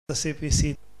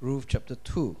IBCSR, Ruth chapter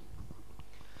 2.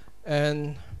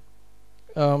 And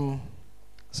some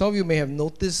of you may have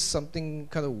noticed something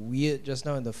kind of weird just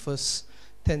now in the first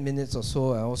 10 minutes or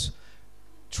so. I was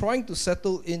trying to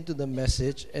settle into the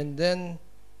message, and then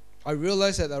I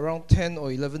realized that around 10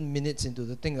 or 11 minutes into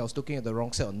the thing, I was looking at the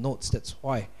wrong set of notes. That's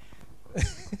why.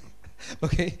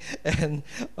 Okay, and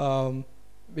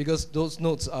because those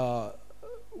notes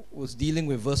was dealing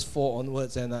with verse 4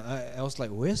 onwards, and I was like,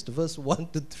 where's the verse 1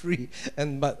 to 3?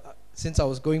 But since I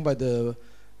was going by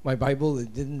my Bible,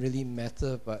 it didn't really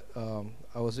matter, but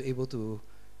I was able to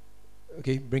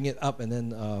bring it up, and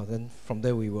then from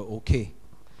there we were okay.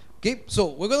 Okay, so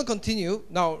we're going to continue.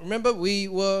 Now, remember, we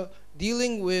were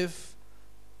dealing with,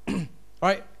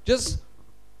 right, just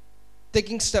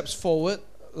taking steps forward,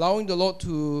 allowing the Lord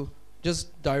to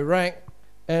just direct,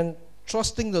 and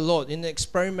trusting the Lord in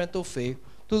experimental faith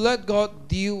to let God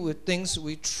deal with things.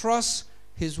 We trust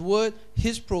His word,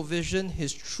 His provision,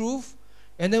 His truth,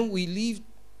 and then we leave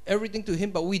everything to Him,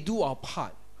 but we do our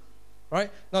part. Right?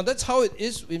 Now, that's how it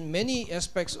is in many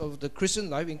aspects of the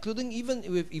Christian life, including even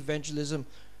with evangelism.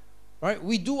 Right?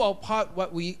 We do our part,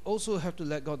 but we also have to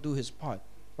let God do His part.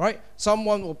 Right?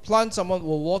 Someone will plant, someone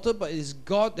will water, but it is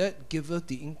God that giveth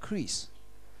the increase.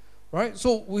 Right?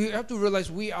 So we have to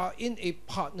realize we are in a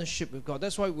partnership with God.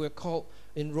 That's why we're called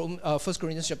in 1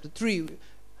 Corinthians chapter 3.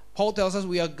 Paul tells us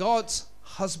we are God's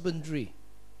husbandry.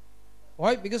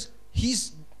 Right? Because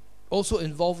He's also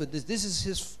involved with this. This is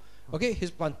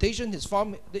His plantation, His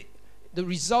farm. The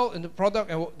result and the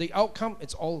product and the outcome,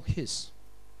 it's all His.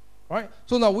 Right?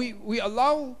 So now we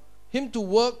allow Him to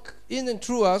work in and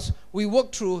through us. We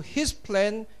work through His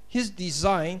plan, His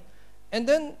design, and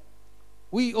then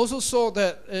we also saw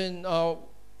that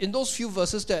in those few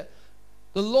verses that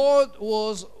the Lord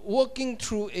was working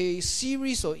through a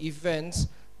series of events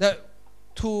that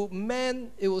to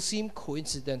man it will seem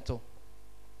coincidental.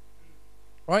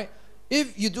 Right?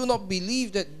 If you do not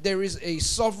believe that there is a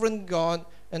sovereign God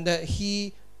and that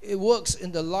He works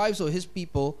in the lives of His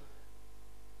people,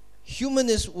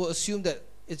 humanists will assume that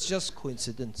it's just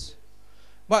coincidence.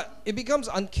 But it becomes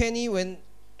uncanny when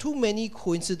too many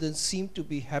coincidences seem to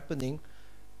be happening,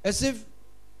 as if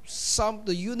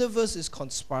the universe is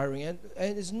conspiring, and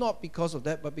it's not because of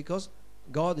that, but because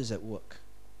God is at work.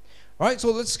 Right?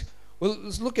 So let's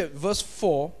look at verse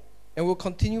 4, and we'll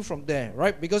continue from there.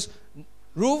 Right? Because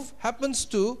Ruth happens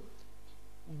to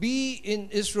be in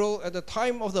Israel at the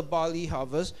time of the barley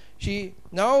harvest. She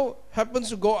now happens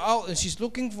to go out, and she's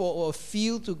looking for a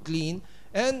field to glean,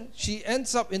 and she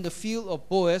ends up in the field of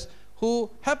Boaz, who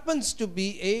happens to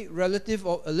be a relative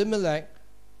of Elimelech.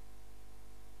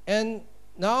 And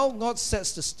now God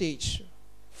sets the stage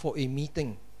for a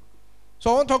meeting.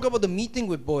 So I want to talk about the meeting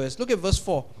with Boaz. Look at verse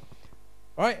 4.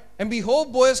 Right? And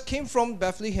behold, Boaz came from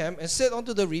Bethlehem and said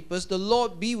unto the reapers, the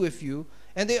Lord be with you.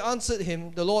 And they answered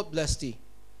him, the Lord bless thee.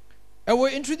 And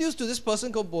we're introduced to this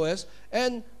person called Boaz.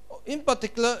 And in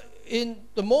particular, in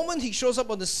the moment he shows up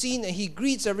on the scene and he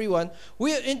greets everyone,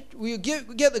 we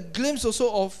get a glimpse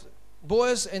also of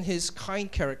Boaz and his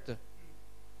kind character.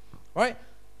 Right?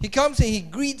 He comes and he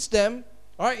greets them.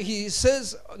 Right? He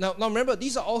says, now remember,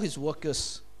 these are all his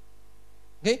workers.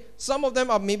 Okay? Some of them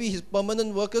are maybe his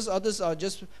permanent workers. Others are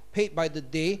just paid by the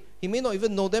day. He may not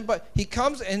even know them, but he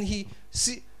comes and he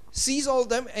sees all of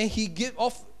them, and he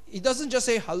doesn't just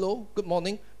say hello, good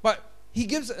morning, but he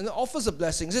gives and offers a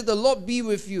blessing. He says, the Lord be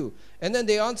with you. And then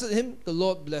they answered him, the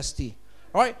Lord bless thee.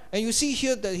 All right? And you see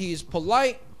here that he is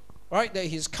polite, right? That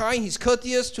he's kind, he's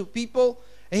courteous to people.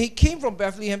 And he came from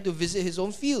Bethlehem to visit his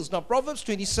own fields. Now, Proverbs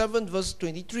 27 verse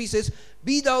 23 says,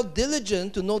 be thou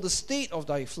diligent to know the state of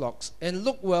thy flocks, and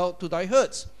look well to thy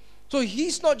herds. So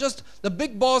he's not just the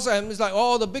big boss, and it's like,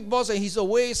 the big boss, and he's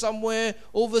away somewhere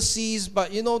overseas, but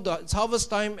it's harvest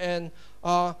time, and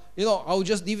I'll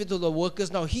just leave it to the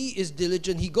workers. Now, he is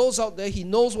diligent. He goes out there. He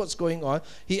knows what's going on.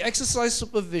 He exercises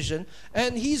supervision,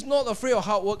 and he's not afraid of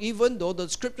hard work, even though the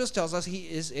scriptures tells us he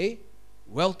is a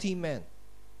wealthy man.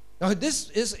 Now, this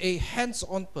is a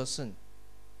hands-on person.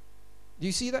 Do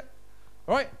you see that?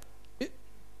 All right?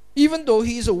 Even though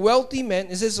he is a wealthy man,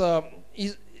 it says,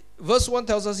 verse 1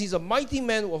 tells us he's a mighty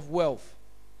man of wealth.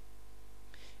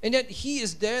 And yet he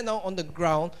is there now on the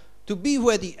ground to be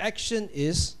where the action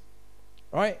is.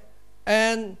 Right?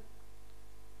 And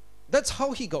that's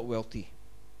how he got wealthy.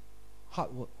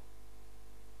 Hard work.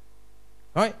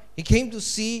 Right? He came to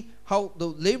see how the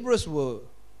laborers were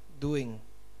doing.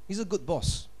 He's a good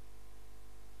boss.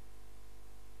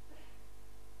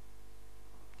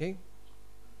 Okay?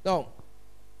 Now,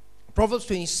 Proverbs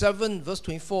 27 verse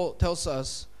 24 tells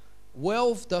us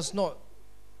wealth does not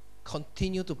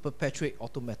continue to perpetuate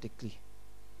automatically.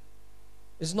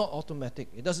 It's not automatic.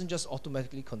 It doesn't just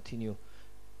automatically continue.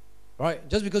 Right?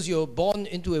 Just because you're born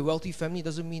into a wealthy family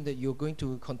doesn't mean that you're going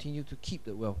to continue to keep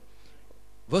the wealth.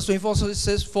 Verse 24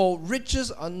 says, "For riches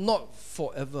are not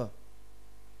forever,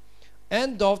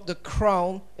 and doth the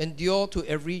crown endure to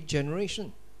every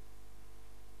generation."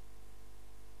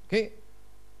 Okay?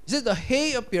 It says, "The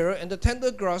hay appeareth, and the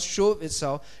tender grass showeth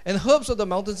itself, and herbs of the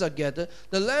mountains are gathered.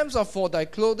 The lambs are for thy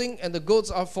clothing, and the goats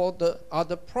are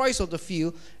the price of the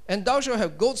field. And thou shalt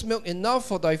have goat's milk enough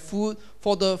for thy food,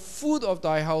 for the food of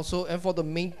thy household, and for the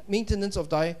maintenance of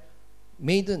thy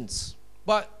maidens."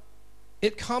 But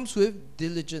it comes with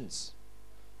diligence.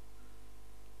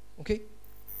 Okay?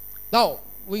 Now,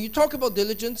 when you talk about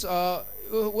diligence,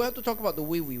 we have to talk about the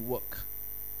way we work.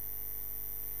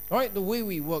 All right, the way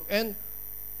we work. And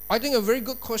I think a very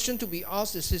good question to be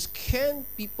asked is can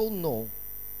people know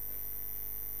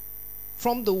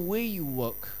from the way you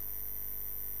work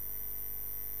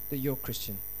that you're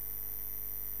Christian?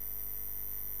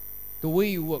 The way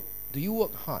you work, do you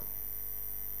work hard?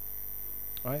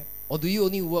 Right? Or do you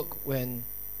only work when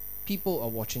people are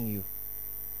watching you?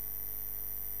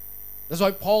 That's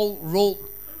why Paul wrote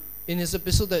in his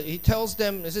epistle that he tells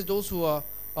them, he says, those who are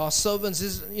servants,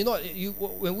 is,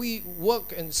 when we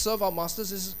work and serve our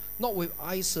masters, is not with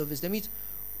eye service. That means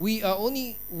we are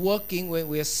only working when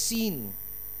we are seen.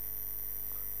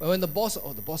 But when the boss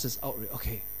is out,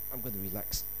 okay, I'm going to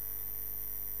relax.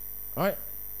 All right?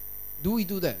 Do we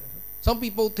do that? Some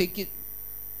people take it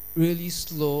really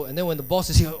slow, and then when the boss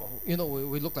is here,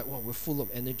 we look like, wow, we're full of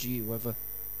energy, whatever.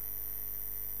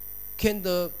 Can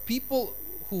the people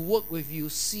who work with you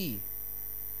see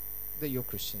that you're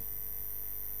Christian?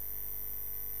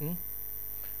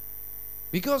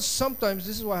 Because sometimes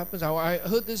this is what happens. I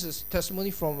heard this as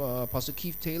testimony from Pastor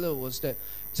Keith Taylor, was that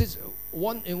he says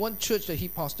in one church that he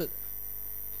pastored,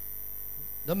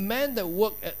 the man that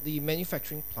worked at the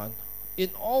manufacturing plant, in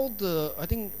all the, I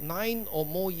think, 9 or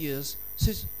more years,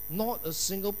 says not a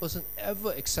single person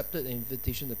ever accepted an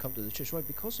invitation to come to the church. Why?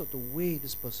 Because of the way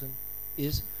this person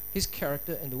is, his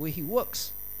character, and the way he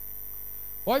works.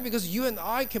 Why? Because you and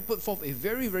I can put forth a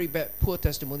very, very poor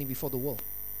testimony before the world.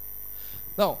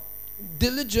 Now,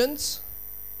 diligence,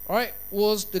 all right,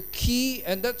 was the key,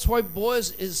 and that's why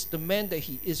Boaz is the man that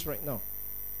he is right now.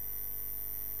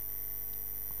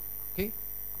 Okay?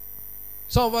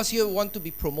 Some of us here want to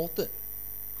be promoted.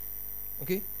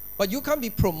 Okay? But you can't be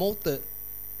promoted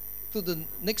to the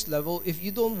next level if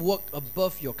you don't work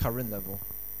above your current level.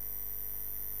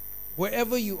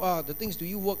 Wherever you are, the things, do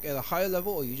you work at a higher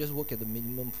level or you just work at the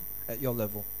minimum at your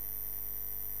level?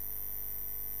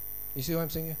 You see what I'm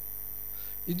saying here?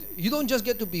 You don't just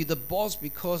get to be the boss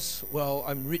because, well,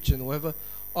 I'm rich and whatever.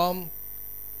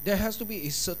 There has to be a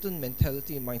certain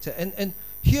mentality and mindset. And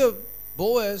here,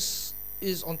 Boaz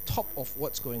is on top of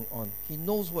what's going on. He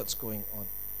knows what's going on.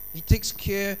 He takes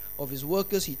care of his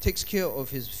workers. He takes care of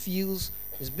his fields,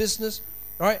 his business.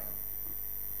 Right?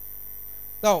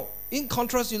 Now, in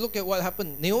contrast, you look at what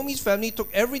happened. Naomi's family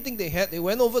took everything they had. They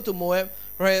went over to Moab.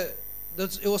 Right?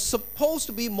 It was supposed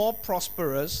to be more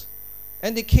prosperous,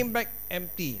 and they came back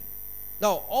empty.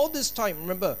 Now, all this time,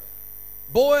 remember,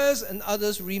 Boaz and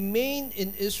others remained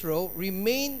in Israel,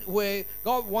 remained where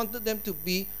God wanted them to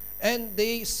be, and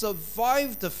they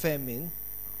survived the famine,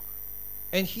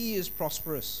 and he is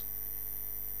prosperous.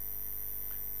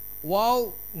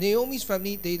 While Naomi's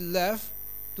family, they left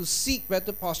to seek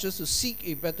better pastures, to seek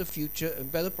a better future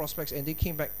and better prospects, and they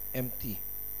came back empty.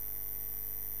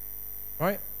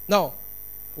 Right? Now,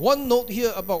 one note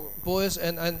here about Boaz,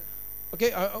 and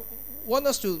okay, I want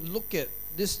us to look at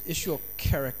this issue of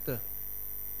character.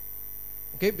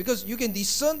 Okay, because you can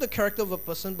discern the character of a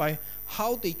person by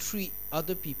how they treat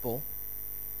other people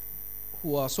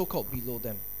who are so-called below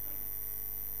them.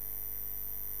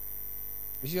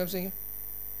 You see what I'm saying?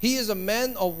 He is a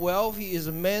man of wealth. He is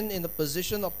a man in a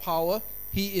position of power.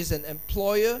 He is an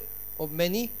employer of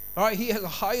many. All right, he has a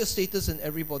higher status than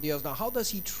everybody else. Now, how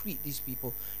does he treat these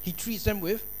people? He treats them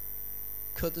with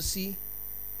courtesy.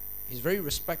 He's very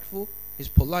respectful. He's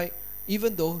polite,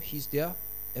 even though he's their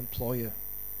employer.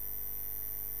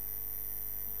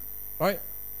 Right?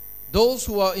 Those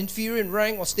who are inferior in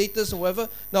rank or status or whatever.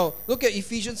 Now, look at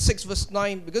Ephesians 6 verse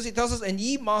 9, because it tells us, "And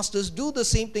ye masters, do the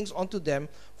same things unto them,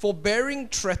 forbearing,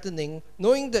 threatening,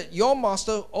 knowing that your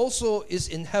master also is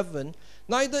in heaven,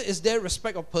 neither is there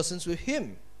respect of persons with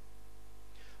him."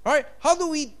 All right? How do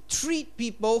we treat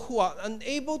people who are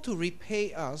unable to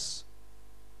repay us?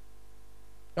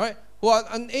 Right? Who are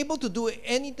unable to do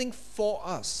anything for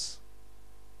us?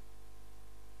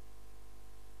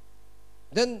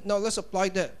 Then, now let's apply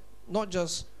that not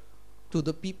just to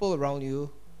the people around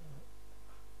you,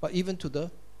 but even to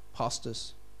the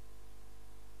pastors.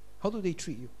 How do they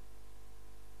treat you?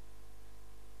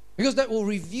 Because that will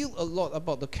reveal a lot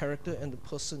about the character and the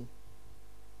person.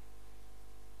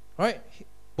 Right?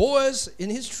 Boaz, in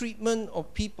his treatment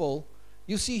of people,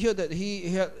 you see here that he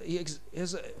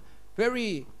has a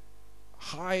very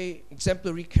high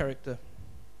exemplary character.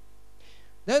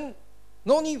 Then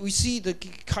not only we see the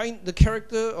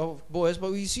character of Boaz,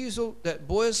 but we see also that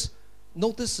Boaz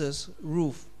notices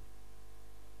Ruth.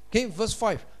 Okay, verse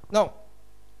 5. Now,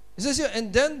 it says here,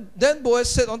 and then Boaz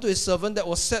said unto his servant that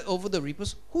was set over the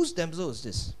reapers, whose damsel is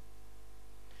this?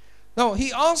 Now,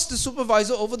 he asked the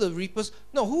supervisor over the reapers,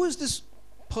 now, who is this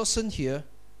person here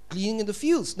gleaning in the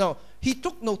fields? Now, he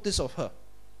took notice of her.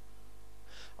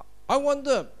 I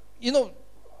wonder, this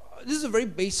is a very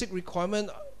basic requirement.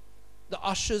 The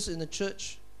ushers in the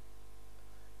church,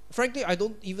 frankly, I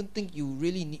don't even think we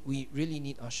really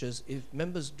need ushers if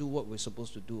members do what we're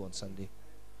supposed to do on Sunday.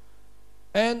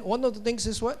 And one of the things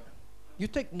is what? You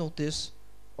take notice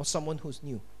of someone who's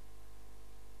new.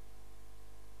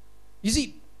 You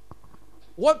see,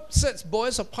 what sets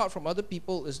Boaz apart from other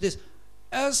people is this.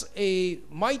 As a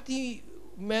mighty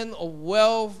man of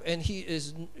wealth, and he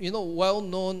is, well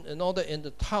known and all that in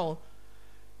the town,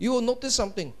 you will notice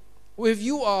something. If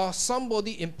you are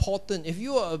somebody important, if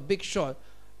you are a big shot,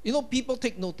 people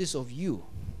take notice of you.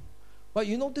 But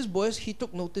you notice Boaz, he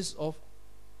took notice of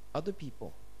other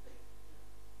people.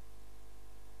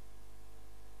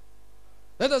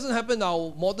 That doesn't happen in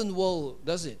our modern world,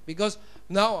 does it? Because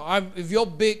now, if you're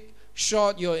big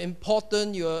shot, you're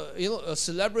important, you're a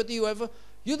celebrity, whatever,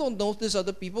 you don't notice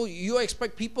other people. You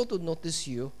expect people to notice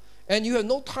you. And you have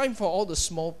no time for all the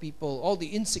small people, all the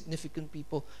insignificant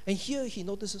people. And here he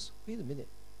notices, wait a minute,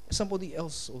 somebody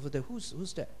else over there.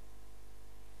 Who's that?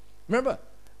 Remember,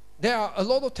 there are a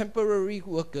lot of temporary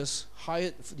workers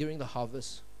hired during the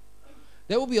harvest.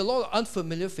 There will be a lot of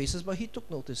unfamiliar faces, but he took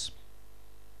notice.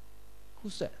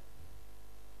 Who's that?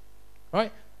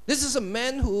 Right? This is a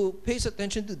man who pays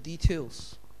attention to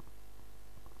details.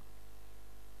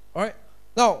 All right?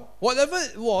 Now, whatever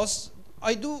it was,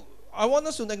 I want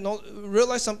us to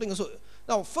realize something also.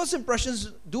 Now, first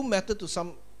impressions do matter to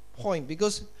some point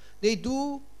because they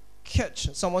do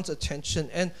catch someone's attention.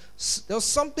 And there was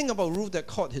something about Ruth that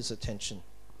caught his attention.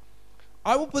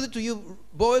 I will put it to you,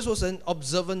 Boaz was an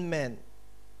observant man.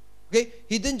 Okay?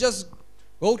 He didn't just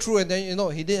go through and then,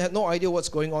 he didn't have no idea what's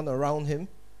going on around him.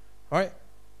 All right?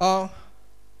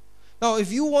 Now,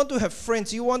 if you want to have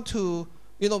friends, you want to,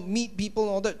 meet people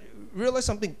and all that, realize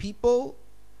something. People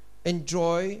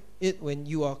enjoy it when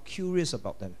you are curious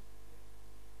about them.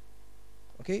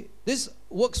 Okay? This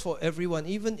works for everyone,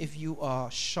 even if you are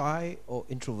shy or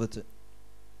introverted.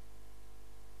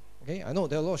 Okay? I know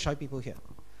there are a lot of shy people here.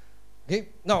 Okay?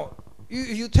 Now,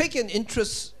 if you take an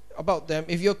interest about them,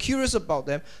 if you're curious about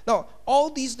them, now, all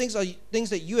these things are things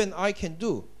that you and I can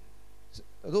do.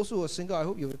 Those who are single, I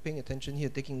hope you're paying attention here,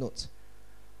 taking notes.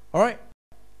 All right?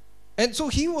 And so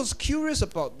he was curious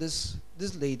about this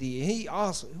lady. He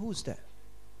asked, who's that?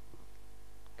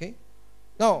 Okay?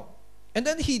 Now, and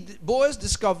then Boaz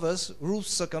discovers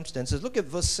Ruth's circumstances. Look at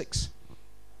verse 6.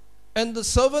 And the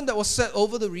servant that was set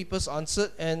over the reapers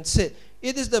answered and said,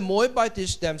 it is the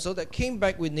Moabitish damsel that came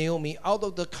back with Naomi out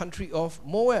of the country of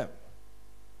Moab.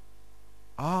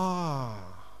 Ah,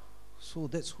 so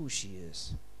that's who she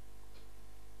is.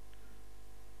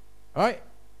 All right?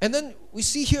 And then we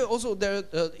see here also there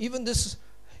even this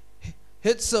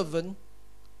head servant,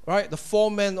 right, the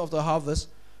foreman of the harvest,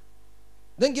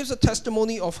 then gives a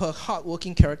testimony of her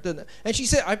hard-working character. And she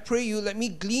said, I pray you, let me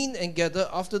glean and gather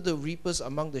after the reapers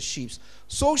among the sheep.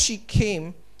 So she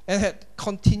came and had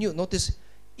continued, notice,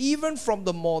 even from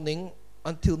the morning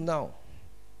until now.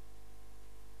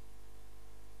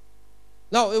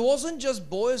 Now, it wasn't just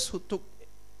Boaz who took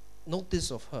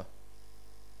notice of her.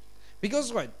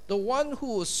 Because, right, the one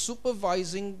who was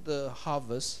supervising the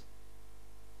harvest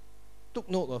took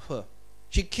note of her.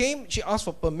 She came, she asked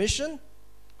for permission.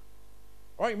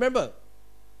 All right, remember,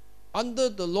 under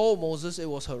the law of Moses, it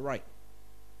was her right.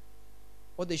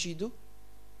 What did she do?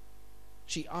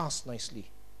 She asked nicely.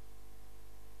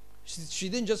 She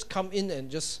didn't just come in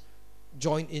and just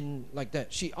join in like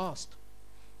that. She asked.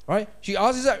 Right? She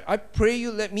asked, I pray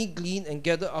you let me glean and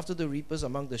gather after the reapers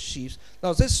among the sheep.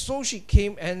 Now it says, so she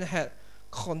came and had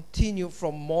continued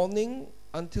from morning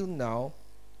until now,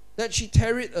 that she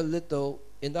tarried a little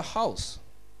in the house.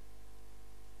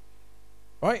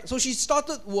 Right? So she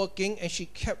started working and she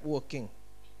kept working.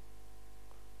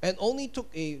 And only took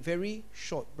a very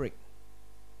short break.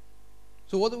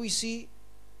 So what do we see?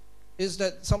 Is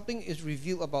that something is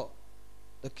revealed about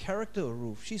the character of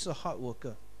Ruth. She's a hard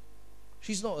worker.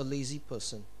 She's not a lazy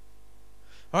person.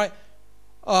 All right.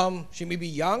 She may be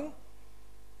young,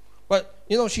 but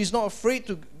she's not afraid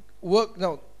to work.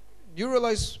 Now, do you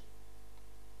realize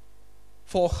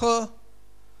for her,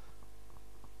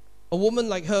 a woman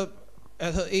like her,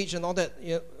 at her age and all that,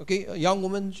 okay, a young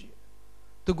woman,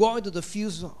 to go out into the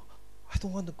fields, I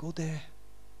don't want to go there.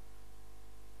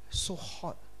 It's so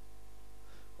hot.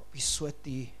 I'll be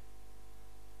sweaty.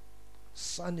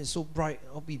 Sun is so bright.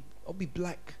 I'll be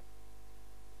black.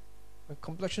 My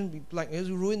complexion will be black.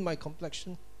 It'll ruin my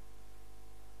complexion.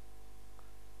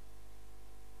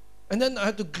 And then I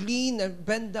have to glean and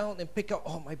bend down and pick up.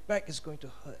 Oh, my back is going to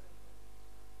hurt.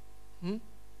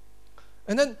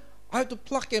 And then I have to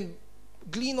pluck and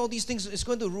glean all these things. It's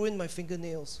going to ruin my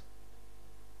fingernails.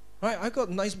 Right? I got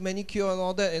nice manicure and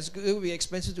all that. It will be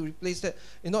expensive to replace that.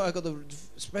 I got to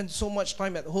spend so much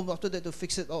time at home after that to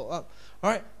fix it all up.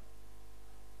 All right?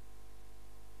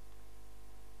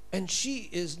 And she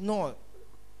is not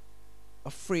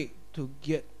afraid to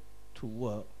get to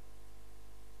work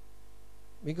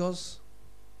because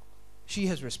she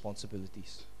has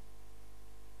responsibilities.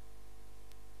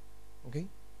 Okay?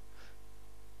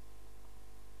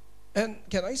 And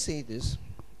can I say this,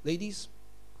 ladies?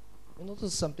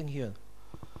 Notice something here.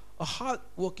 A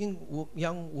hard-working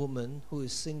young woman who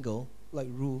is single, like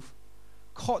Ruth,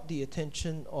 caught the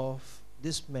attention of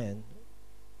this man,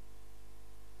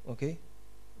 okay,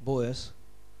 Boaz,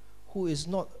 who is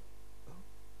not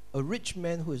a rich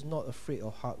man who is not afraid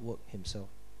of hard work himself.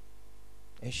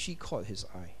 And she caught his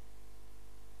eye.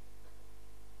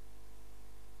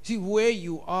 See, where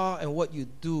you are and what you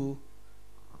do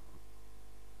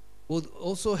will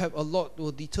also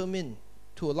will determine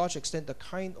to a large extent the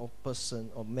kind of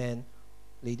person or man,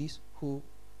 ladies, who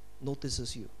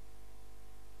notices you.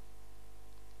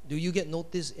 Do you get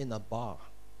noticed in a bar,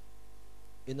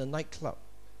 in a nightclub,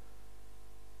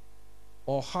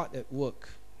 or hard at work,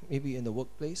 maybe in the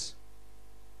workplace,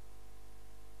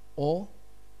 or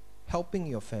helping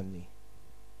your family,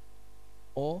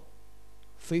 or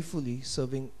faithfully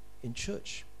serving in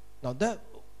church? Now that,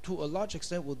 to a large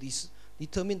extent, will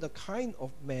determine the kind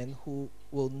of man who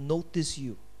will notice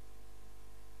you.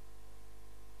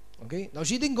 Okay? Now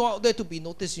she didn't go out there to be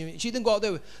noticed. She didn't go out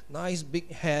there with nice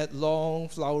big hat, long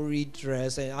flowery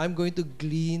dress, and I'm going to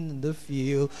glean in the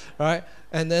field, right?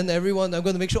 And then I'm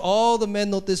going to make sure all the men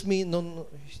notice me. No,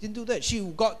 she didn't do that. She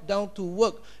got down to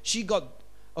work.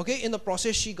 In the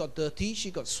process, she got dirty, she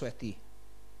got sweaty.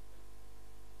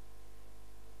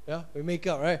 Yeah, we make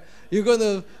up, right? You're going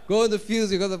to go in the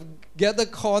fields, you're going to gather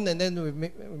corn, and then we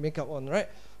make up on, right?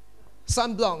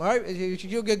 Sunblock, right?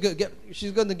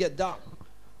 She's going to get dark.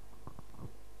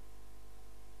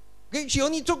 Okay, she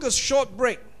only took a short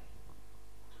break.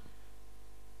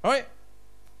 All right?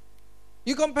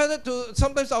 You compare that to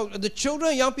sometimes the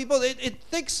children, young people,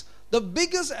 it takes the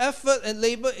biggest effort and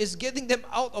labor is getting them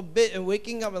out of bed and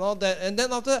waking up and all that. And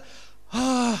then after that,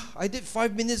 I did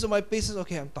 5 minutes of my paces.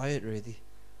 Okay, I'm tired already.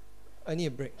 I need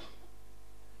a break.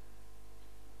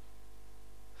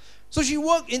 So she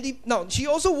she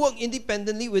also worked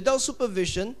independently without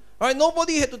supervision. All right,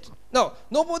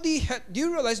 do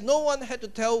you realize no one had to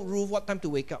tell Ruth what time to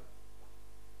wake up?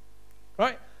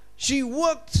 Right? She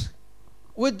worked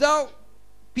without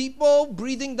people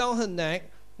breathing down her neck.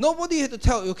 Nobody had to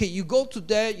tell, okay, you go to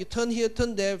there, you turn here,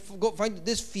 turn there, go find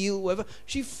this field, whatever.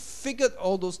 She figured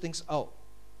all those things out.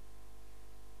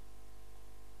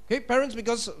 Okay, parents,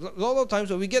 because a lot of times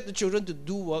when we get the children to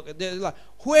do work, they're like,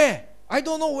 where? I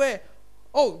don't know where.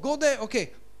 Oh, go there.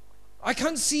 Okay. I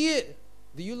can't see it.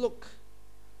 Do you look?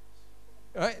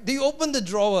 Right? Do you open the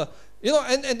drawer?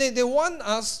 And they want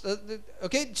us,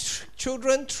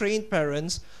 children train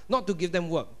parents not to give them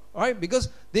work. All right? Because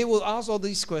they will ask all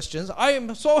these questions. I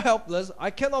am so helpless. I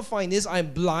cannot find this.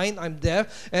 I'm blind. I'm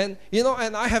deaf. And,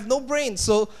 and I have no brain.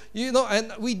 So,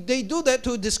 they do that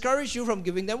to discourage you from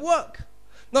giving them work.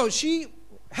 Now, she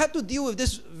had to deal with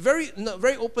this very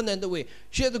open-ended way.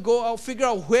 She had to go out, figure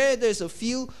out where there's a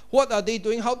field, what are they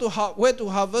doing, where to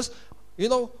harvest,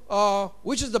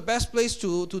 which is the best place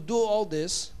to do all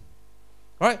this.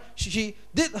 Right? She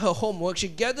did her homework. She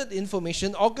gathered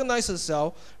information, organized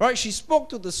herself. Right? She spoke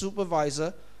to the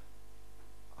supervisor.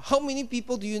 How many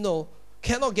people do you know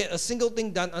cannot get a single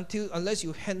thing done unless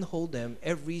you handhold them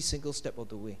every single step of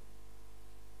the way?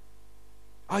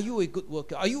 Are you a good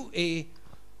worker? Are you a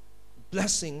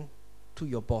blessing to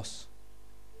your boss?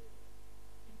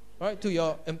 Right? To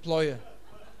your employer?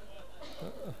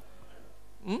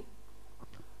 All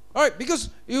right, because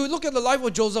you look at the life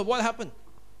of Joseph, what happened?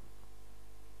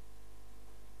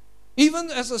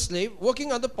 Even as a slave,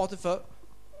 working under Potiphar,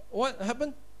 what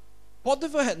happened?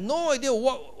 Potiphar had no idea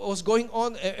what was going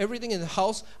on, everything in the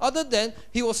house, other than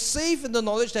he was safe in the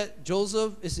knowledge that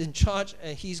Joseph is in charge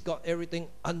and he's got everything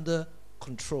under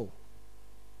control.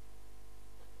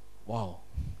 Wow.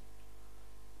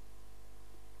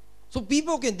 So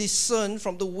people can discern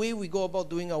from the way we go about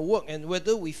doing our work and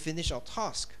whether we finish our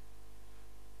task.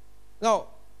 Now,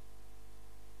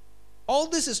 all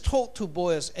this is told to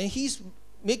Boaz, and he's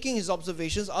making his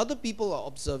observations. Other people are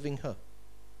observing her.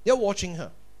 They're watching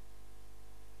her.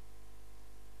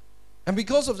 And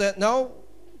because of that, now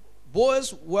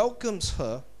Boaz welcomes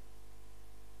her,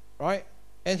 right?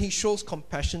 And he shows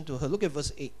compassion to her. Look at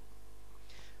verse 8.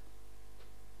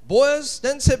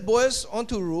 Then said Boaz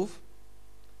unto Ruth.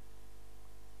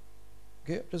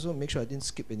 Okay, just want to make sure I didn't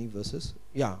skip any verses.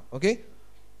 Yeah, okay.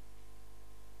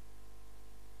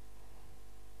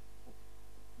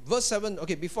 Verse 7,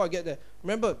 okay, before I get there,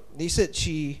 remember, they said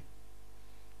she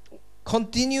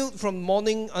continued from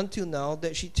morning until now,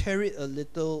 that she tarried a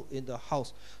little in the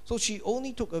house. So she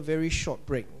only took a very short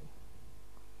break.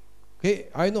 Okay,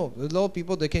 I know, a lot of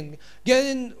people, they can get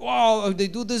in, wow, they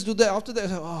do this, do that. After that,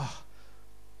 oh,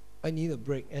 I need a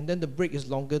break. And then the break is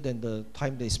longer than the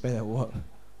time they spend at work.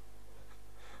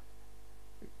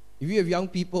 If you have young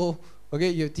people, okay,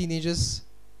 you have teenagers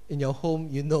in your home,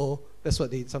 you know that's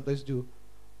what they sometimes do.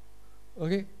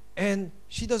 Okay, and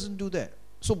she doesn't do that.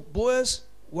 So Boaz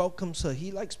welcomes her.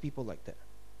 He likes people like that.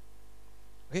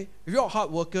 Okay, if you're a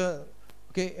hard worker,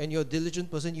 okay, and you're a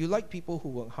diligent person, you like people who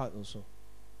work hard also.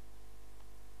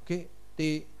 Okay,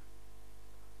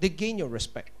 they gain your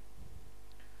respect.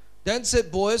 Then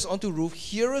said Boaz unto Ruth,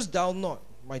 hearest thou not,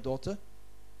 my daughter?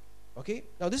 Okay,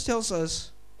 now this tells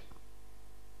us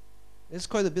there's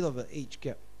quite a bit of an age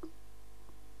gap.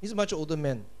 He's a much older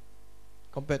man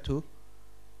compared to,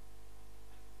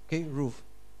 okay, Ruth.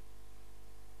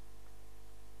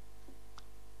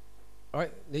 All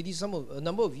right, ladies, a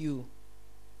number of you,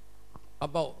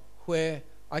 about where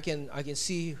I can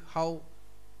see how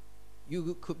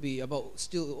you could be about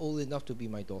still old enough to be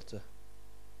my daughter.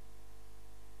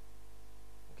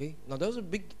 Okay, now there's a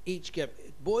big age gap.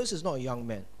 Boaz is not a young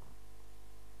man.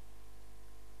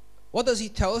 What does he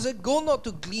tell us? Go not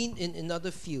to glean in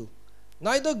another field,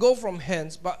 neither go from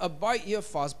hence, but abide here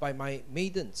fast by my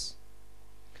maidens.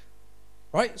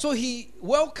 Right? So he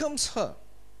welcomes her.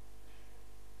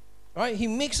 Right? He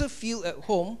makes her feel at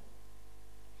home.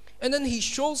 And then he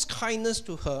shows kindness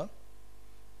to her.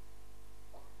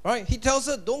 Right? He tells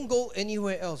her, don't go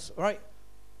anywhere else. Right?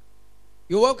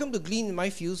 You're welcome to glean in my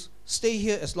fields. Stay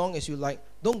here as long as you like.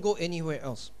 Don't go anywhere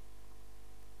else.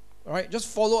 All right? Just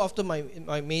follow after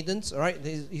my maidens. All right?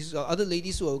 These are other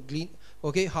ladies who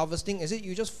are harvesting. Is it?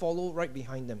 You just follow right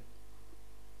behind them.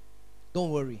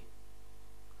 Don't worry.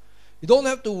 You don't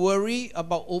have to worry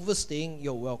about overstaying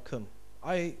your welcome.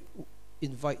 I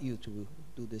invite you to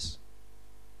do this.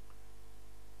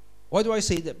 Why do I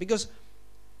say that? Because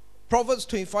Proverbs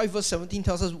 25 verse 17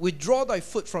 tells us, withdraw thy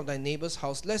foot from thy neighbor's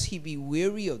house, lest he be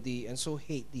weary of thee and so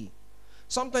hate thee.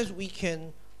 Sometimes we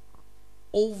can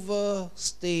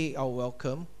overstay our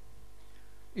welcome.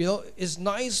 You know, it's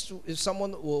nice if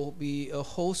someone will be a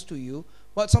host to you,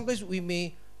 but sometimes we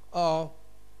may overdo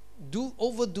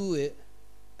it.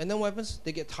 And then what happens?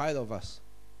 They get tired of us.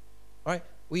 Right?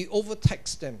 We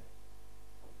overtax them.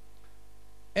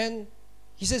 And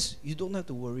he says, you don't have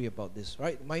to worry about this.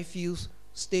 Right? My fields,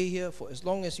 stay here for as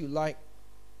long as you like.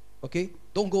 Okay?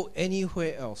 Don't go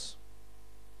anywhere else.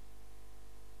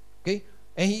 Okay?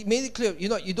 And he made it clear,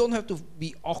 you don't have to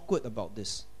be awkward about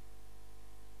this.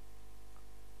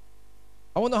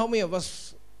 I wonder how many of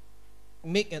us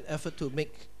make an effort to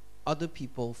make other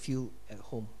people feel at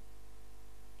home,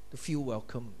 to feel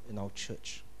welcome in our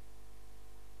church.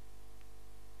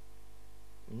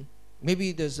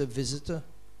 Maybe there's a visitor.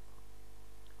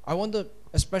 I wonder,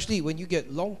 especially when you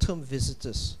get long-term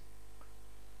visitors,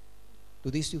 do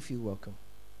they still feel welcome?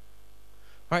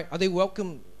 Right? Are they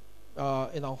welcome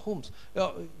in our homes?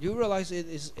 Do you realize it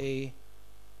is a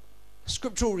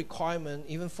scriptural requirement,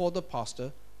 even for the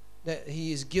pastor, that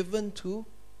he is given to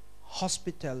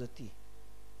hospitality?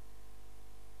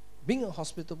 Being a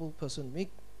hospitable person,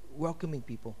 welcoming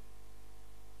people.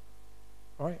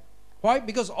 All right? Why?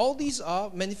 Because all these are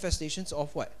manifestations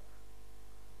of what?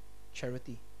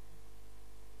 Charity.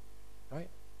 Right?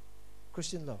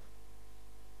 Christian love.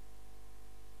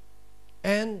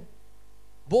 And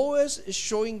Boaz is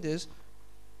showing this,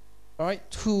 all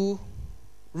right, to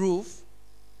Ruth.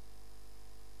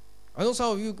 I know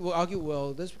some of you will argue,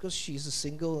 well, that's because she's a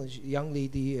single and young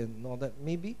lady and all that.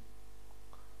 Maybe.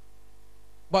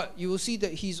 But you will see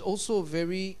that he's also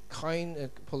very kind and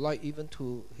polite even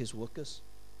to his workers.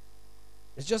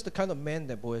 It's just the kind of man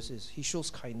that Boaz is. He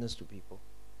shows kindness to people.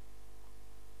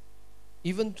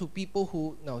 Even to people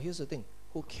who, now here's the thing,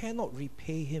 who cannot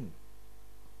repay him.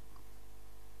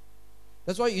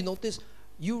 That's why you notice,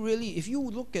 you really, if you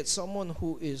look at someone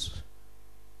who is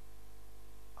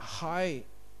high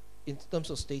in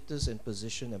terms of status and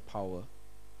position and power,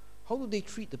 how do they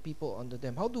treat the people under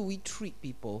them? How do we treat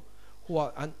people who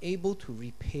are unable to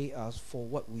repay us for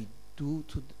what we do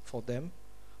for them,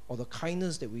 or the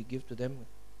kindness that we give to them,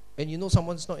 and you know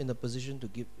someone's not in a position to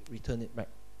return it back?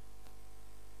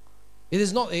 It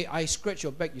is not I scratch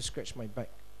your back, you scratch my back.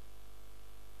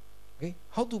 Okay?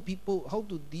 How do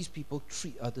these people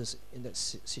treat others in that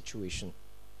situation?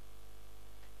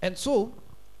 And so,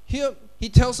 here he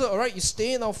tells her, all right, you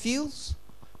stay in our fields,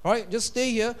 all right, just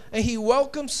stay here. And he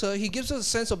welcomes her, he gives her a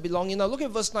sense of belonging. Now look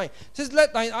at verse 9. It says,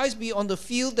 let thine eyes be on the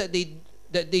field that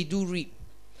they do reap,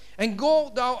 and go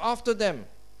thou after them.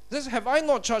 This, have I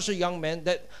not charged a young man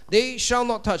that they shall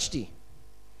not touch thee?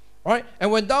 All right, and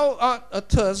when thou art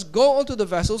athirst, go unto the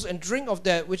vessels and drink of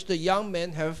that which the young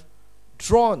men have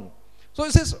drawn. So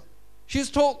it says, she's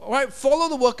told, all right, follow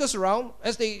the workers around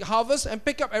as they harvest and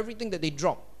pick up everything that they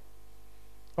drop.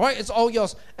 All right, it's all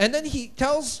yours. And then he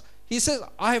says,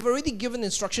 I have already given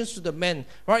instructions to the men.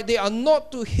 All right, they are not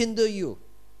to hinder you,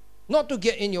 not to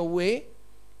get in your way.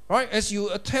 All right, as you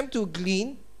attempt to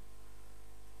glean.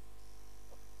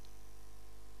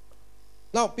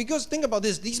 Now, because think about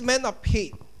this, these men are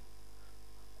paid,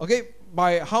 okay,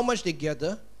 by how much they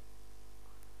gather.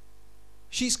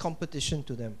 She's competition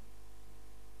to them.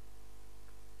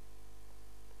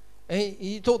 And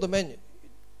he told the men,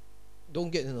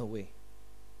 don't get in her way.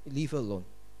 Leave her alone.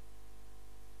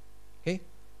 Okay?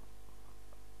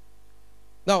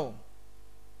 Now,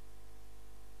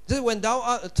 this is when thou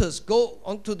art athirst, go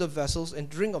unto the vessels and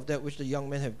drink of that which the young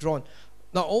men have drawn.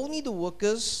 Now, only the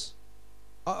workers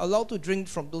are allowed to drink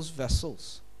from those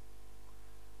vessels.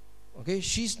 Okay?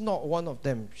 She's not one of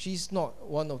them. She's not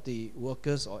one of the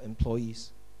workers or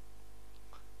employees.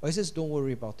 But he says, don't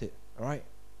worry about it. All right?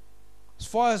 As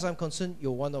far as I'm concerned,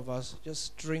 you're one of us.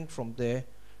 Just drink from there.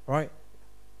 All right?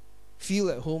 Feel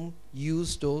at home.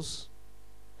 Use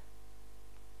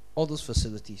all those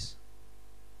facilities.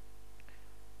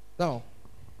 Now,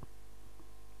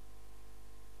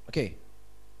 okay,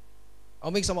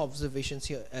 I'll make some observations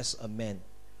here as a man.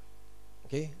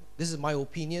 Okay, this is my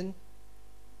opinion.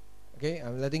 Okay,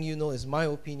 I'm letting you know it's my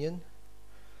opinion.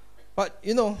 But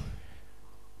you know,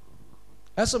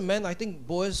 as a man, I think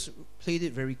Boaz played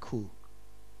it very cool.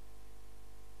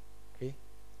 Okay,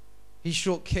 he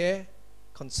showed care,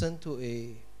 concern to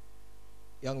a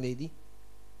young lady,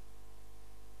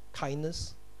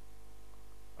 kindness.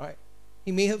 All right,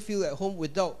 he made her feel at home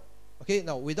without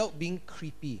being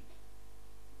creepy.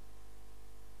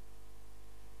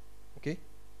 Okay,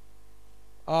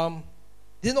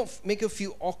 did not make her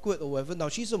feel awkward or whatever. Now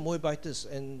she's a Moabitess,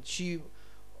 and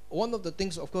one of the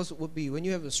things, of course, would be when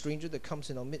you have a stranger that comes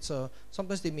in our midst,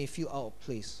 sometimes they may feel out of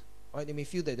place. Right? They may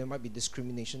feel that there might be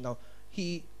discrimination. Now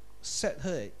he set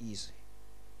her at ease.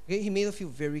 Okay, he made her feel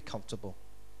very comfortable.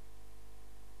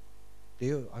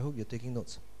 Dale, I hope you're taking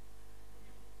notes.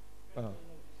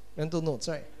 Mental notes,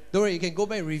 right? Don't worry, you can go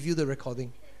back and review the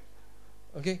recording.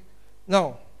 Okay?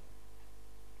 Now,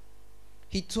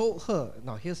 he told her,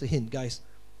 now here's the hint, guys.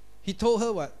 He told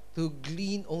her what? To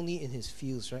glean only in his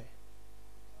fields, right?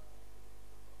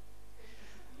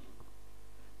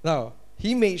 Now,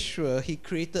 he made sure he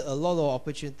created a lot of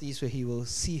opportunities where he will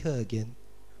see her again.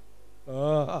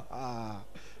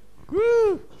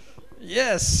 Woo!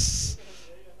 Yes!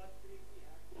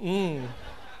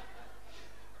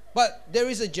 But there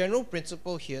is a general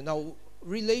principle here. Now,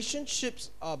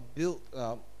 relationships are built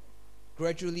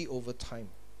gradually over time.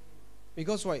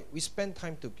 Because why? We spend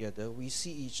time together. We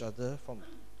see each other from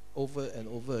over and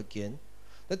over again.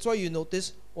 That's why you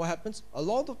notice what happens a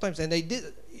lot of times. And they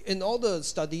did, in all the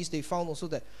studies, they found also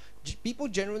that people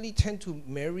generally tend to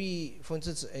marry, for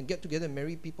instance, and get together and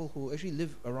marry people who actually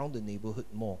live around the neighborhood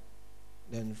more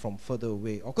than from further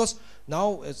away. Of course,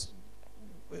 now as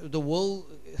the world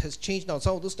has changed now.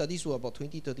 Some of those studies were about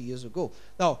 20, 30 years ago.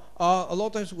 Now, a lot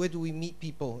of times, where do we meet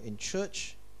people? In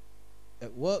church,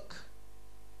 at work,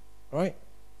 right?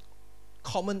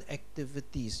 Common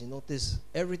activities. You notice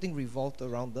everything revolved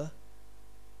around the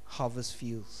harvest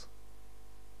fields.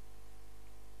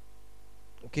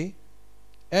 Okay?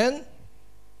 And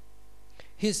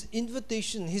his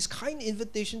invitation, his kind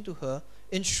invitation to her,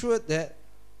 ensured that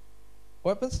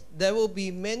what happens? There will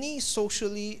be many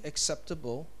socially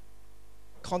acceptable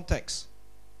contexts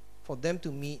for them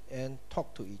to meet and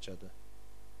talk to each other.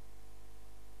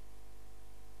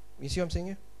 You see what I'm saying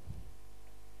here?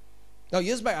 Now,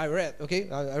 years back I read, okay,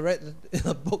 I read in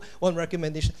a book, one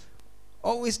recommendation,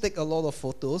 always take a lot of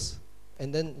photos,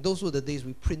 and then those were the days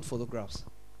we print photographs.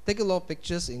 Take a lot of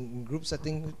pictures in group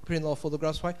setting, print a lot of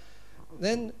photographs. Why?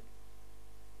 Then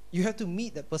you have to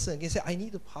meet that person again. Say, I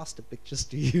need to pass the pictures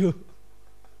to you.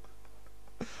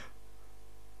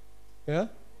 Yeah?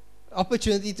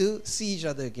 Opportunity to see each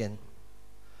other again.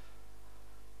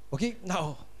 Okay,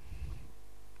 now,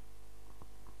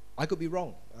 I could be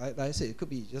wrong. Like I said, it could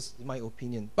be just my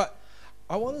opinion. But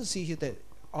I want to see here that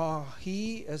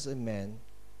he, as a man,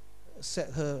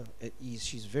 set her at ease.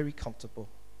 She's very comfortable.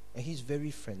 And he's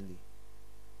very friendly.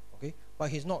 Okay? But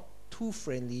he's not too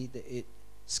friendly that it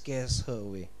scares her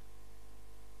away.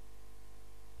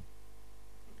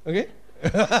 Okay?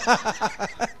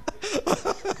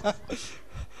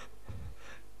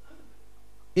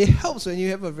 It helps when you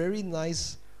have a very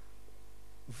nice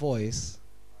voice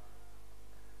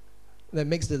that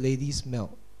makes the ladies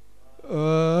melt.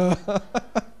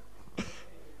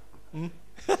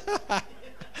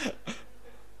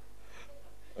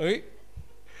 Okay?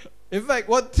 In fact,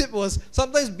 one tip was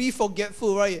sometimes be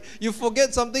forgetful, right? You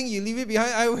forget something, you leave it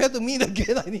behind. I have to meet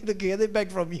again. I need to get it back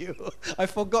from you. I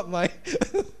forgot my.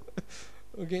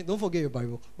 Okay, don't forget your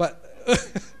Bible. But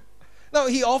now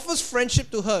he offers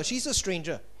friendship to her. She's a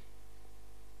stranger.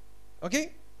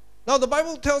 Okay? Now the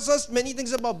Bible tells us many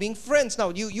things about being friends. Now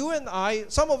you and I,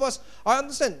 some of us, I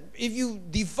understand. If you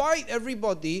divide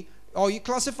everybody or you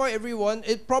classify everyone,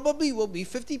 it probably will be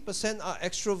 50% are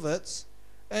extroverts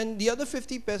and the other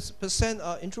 50%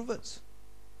 are introverts.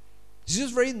 It's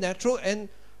just very natural, and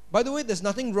by the way, there's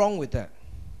nothing wrong with that.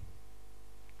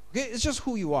 Okay, it's just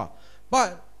who you are.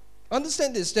 But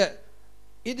understand this, that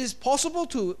it is possible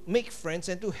to make friends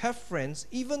and to have friends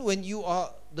even when you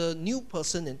are the new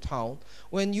person in town,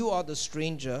 when you are the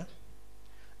stranger.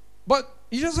 But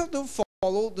you just have to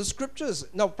follow the scriptures.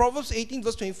 Now, Proverbs 18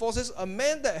 verse 24 says, a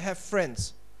man that have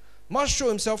friends must show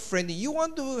himself friendly. You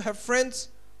want to have friends?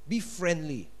 Be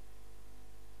friendly.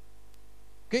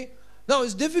 Okay? Now,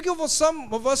 it's difficult for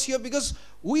some of us here because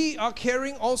we are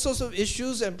carrying all sorts of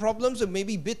issues and problems and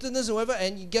maybe bitterness or whatever,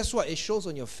 and guess what? It shows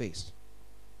on your face.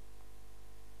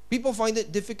 People find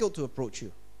it difficult to approach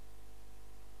you.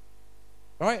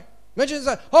 All right? Imagine it's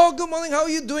like, oh, good morning, how are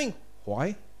you doing?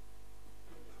 Why?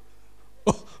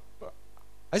 Oh,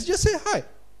 I just say hi.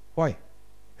 Why?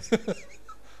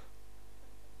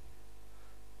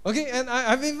 Okay, and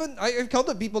I've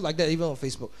encountered people like that even on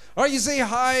Facebook. All right, you say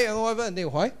hi and whatever, and they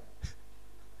why?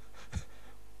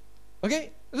 Okay,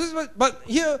 but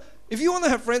here, if you want to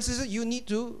have friends, you need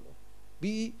to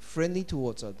be friendly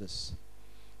towards others.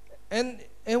 And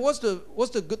what's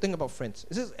the good thing about friends?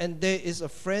 It says, and there is a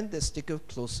friend that sticketh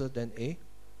closer than a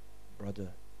brother.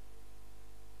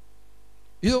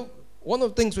 You know, one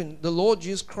of the things when the Lord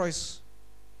Jesus Christ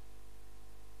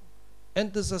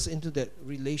enters us into that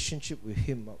relationship with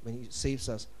Him, when He saves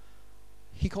us,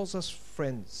 He calls us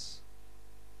friends.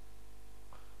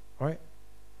 Right?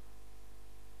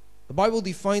 The Bible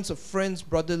defines a friend's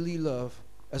brotherly love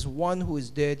as one who is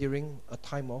there during a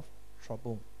time of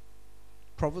trouble.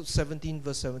 Proverbs 17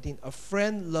 verse 17, a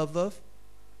friend loveth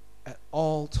at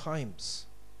all times,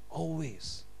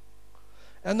 always.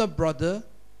 And a brother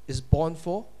is born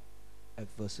for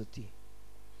adversity.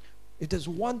 If there's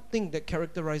one thing that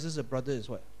characterizes a brother is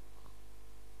what?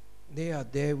 They are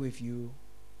there with you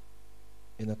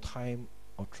in a time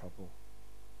of trouble.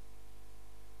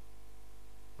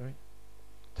 Right?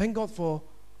 Thank God for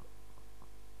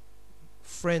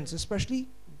friends, especially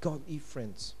godly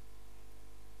friends.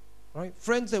 Right?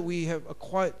 Friends that we have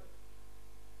acquired,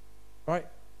 right,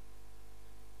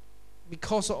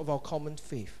 because of our common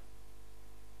faith.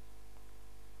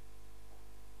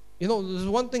 You know, there's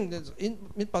one thing that's in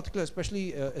particular,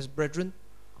 especially as brethren,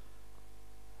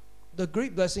 the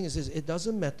great blessing is this: it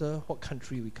doesn't matter what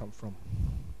country we come from.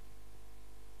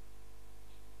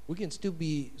 We can still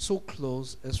be so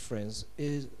close as friends.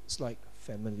 It's like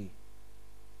family.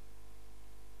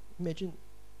 Imagine,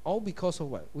 all because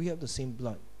of what? We have the same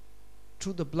blood.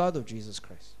 Through the blood of Jesus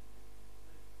Christ.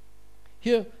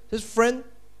 Here, this friend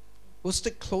will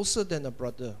stick closer than a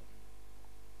brother.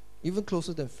 Even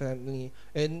closer than family.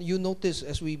 And you notice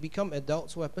as we become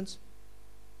adults, what happens?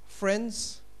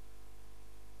 Friends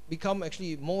become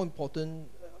actually more important.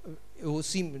 It will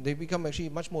seem they become actually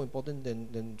much more important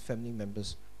than family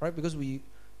members, right? Because we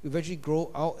eventually grow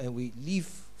out and we leave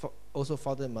also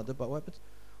father and mother. But what happens?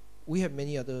 We have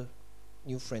many other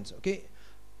new friends. Okay,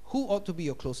 who ought to be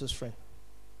your closest friend?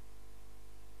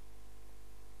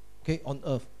 Okay, on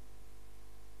earth.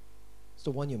 It's the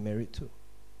one you're married to.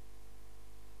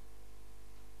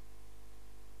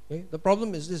 Okay? The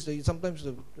problem is this, that sometimes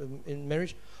in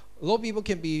marriage, a lot of people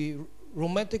can be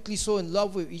romantically so in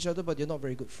love with each other, but they're not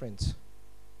very good friends.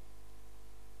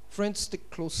 Friends stick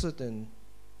closer than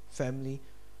family.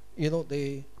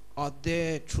 They are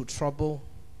there through trouble.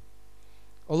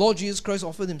 Our Lord Jesus Christ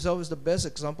offered himself as the best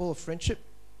example of friendship.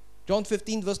 John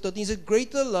 15 verse 13 says,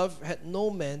 greater love had no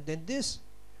man than this.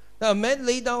 Now a man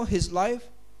laid down his life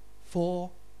for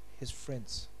his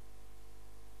friends.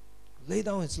 Lay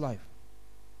down his life.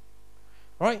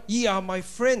 Right? Ye are my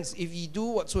friends if ye do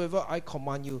whatsoever I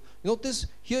command you. Notice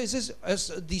here it says, as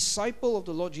a disciple of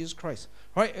the Lord Jesus Christ.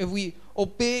 Right? If we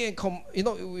obey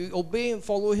and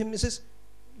follow him, it says,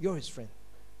 you're his friend.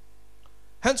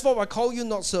 Henceforth I call you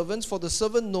not servants, for the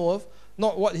servant knoweth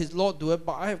not what his Lord doeth,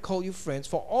 but I have called you friends.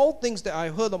 For all things that I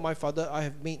have heard of my Father I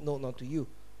have made known unto you.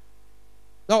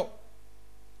 Now,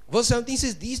 verse 17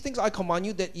 says, these things I command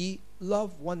you, that ye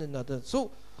love one another.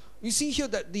 So, you see here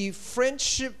that the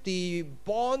friendship, the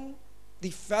bond,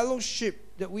 the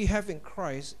fellowship that we have in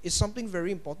Christ is something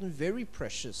very important, very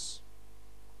precious.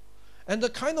 And the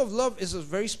kind of love is a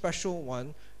very special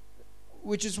one,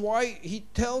 which is why he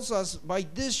tells us, by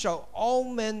this shall all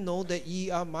men know that ye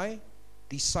are my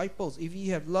disciples, if ye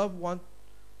have loved one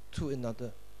to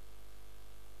another.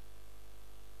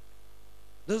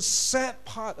 The sad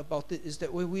part about it is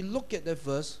that when we look at that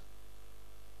verse,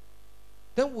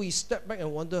 then we step back and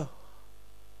wonder,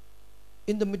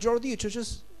 in the majority of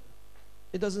churches,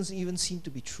 it doesn't even seem to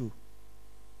be true.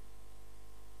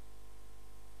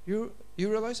 You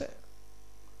realize that?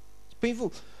 It's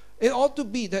painful. It ought to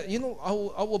be that,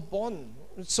 our bond,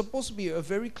 it's supposed to be a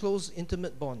very close,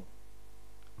 intimate bond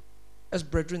as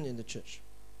brethren in the church.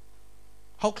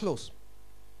 How close?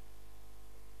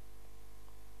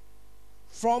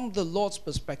 From the Lord's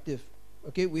perspective,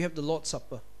 okay, we have the Lord's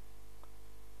Supper.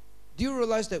 Do you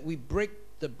realize that we break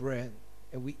the bread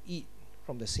and we eat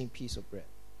from the same piece of bread?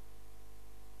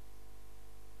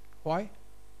 Why?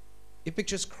 It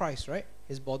pictures Christ, right?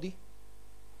 His body.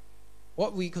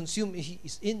 What we consume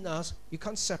is in us. You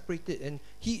can't separate it. And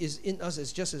he is in us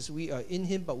as just as we are in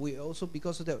him, but we also,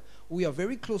 because of that, we are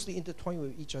very closely intertwined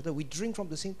with each other. We drink from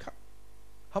the same cup.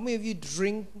 How many of you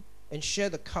drink and share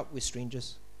the cup with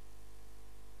strangers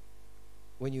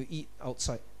when you eat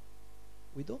outside?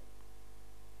 We don't.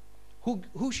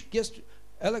 Who gets to,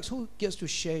 Alex, who gets to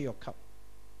share your cup?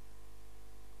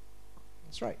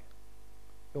 That's right.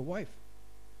 Your wife.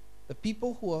 The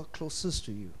people who are closest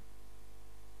to you.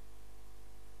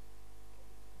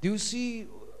 Do you see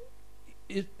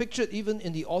it pictured even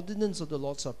in the ordinance of the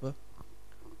Lord's Supper?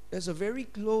 There's a very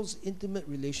close, intimate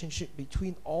relationship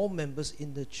between all members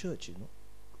in the church,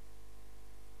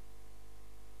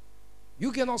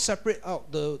 You cannot separate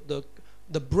out the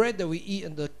bread that we eat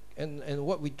and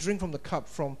what we drink from the cup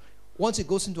from once it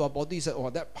goes into our bodies,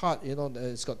 that part,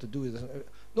 it's got to do with it.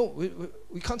 No,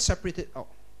 we can't separate it out.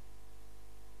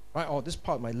 Right? Oh, this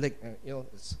part, my leg,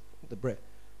 it's the bread.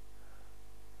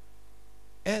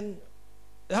 And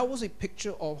that was a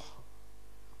picture of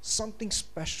something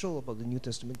special about the New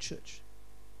Testament church.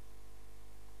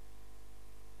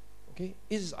 Okay?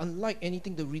 It is unlike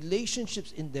anything. The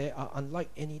relationships in there are unlike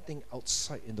anything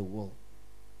outside in the world.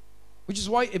 Which is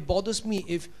why it bothers me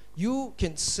if you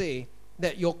can say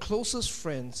that your closest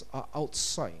friends are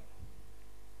outside.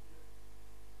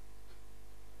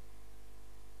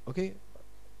 Okay?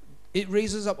 It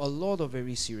raises up a lot of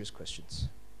very serious questions.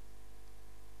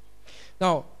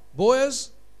 Now,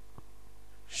 Boaz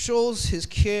shows his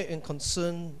care and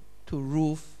concern to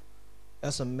Ruth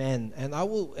as a man. And I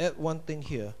will add one thing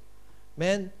here.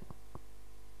 Man,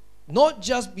 not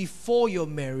just before you're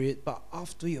married, but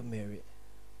after you're married.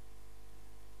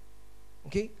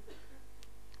 Okay?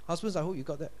 Husbands, I hope you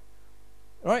got that.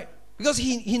 All right? Because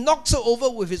he knocks her over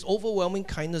with his overwhelming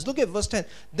kindness. Look at verse 10.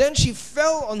 Then she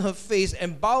fell on her face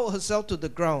and bowed herself to the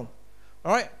ground.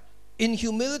 All right? In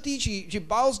humility, she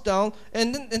bows down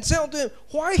and said unto him,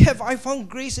 why have I found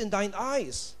grace in thine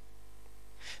eyes,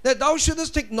 that thou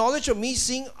shouldest take knowledge of me,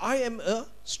 seeing I am a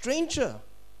stranger?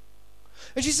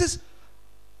 And she says,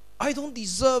 I don't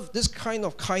deserve this kind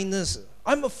of kindness.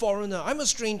 I'm a foreigner. I'm a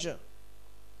stranger.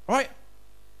 All right?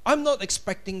 I'm not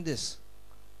expecting this.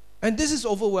 And this is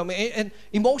overwhelming. And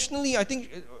emotionally, I think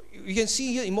you can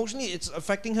see here, emotionally, it's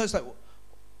affecting her. It's like,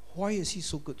 why is he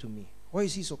so good to me? Why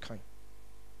is he so kind?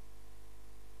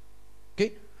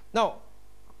 Okay? Now,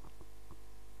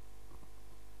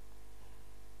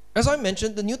 as I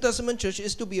mentioned, the New Testament church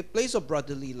is to be a place of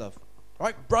brotherly love.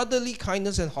 Right? Brotherly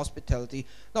kindness and hospitality.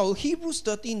 Now, Hebrews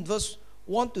 13 verse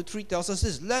 1 to 3 tells us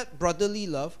this: let brotherly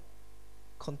love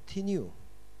continue.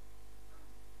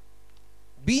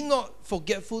 Be not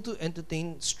forgetful to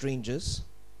entertain strangers,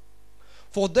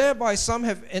 For thereby some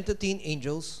have entertained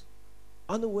angels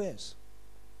unawares.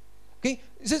 Okay,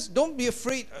 it says, don't be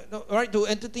afraid, right, to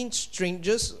entertain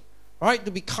strangers, right,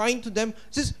 to be kind to them.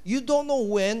 It says, you don't know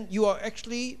when you are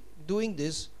actually doing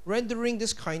this, rendering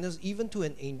this kindness even to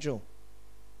an angel.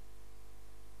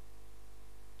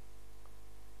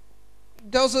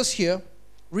 It tells us here,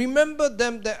 remember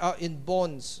them that are in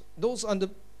bonds, those under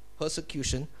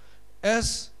persecution,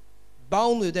 as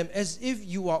bound with them, as if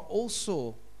you are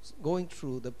also going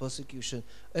through the persecution,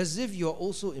 as if you are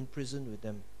also imprisoned with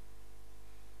them.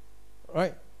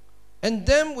 Right? And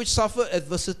them which suffer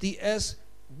adversity, as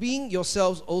being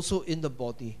yourselves also in the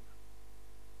body.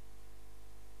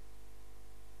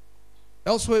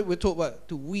 Elsewhere we're told what?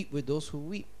 To weep with those who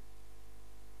weep.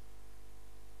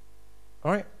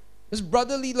 Alright? This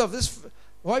brotherly love.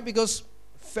 Why? Because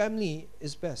family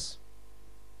is best.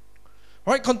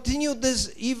 Alright, continue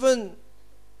this even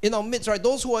in our midst, right?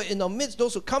 Those who are in our midst,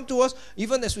 those who come to us,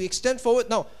 even as we extend forward.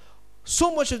 Now,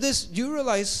 so much of this, do you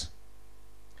realize,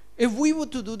 if we were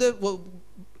to do that, we'll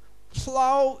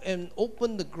plow and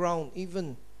open the ground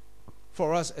even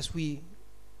for us as we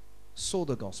sow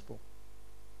the gospel.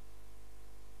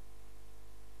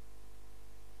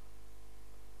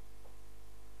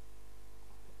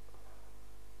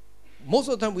 Most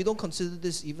of the time, we don't consider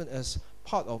this even as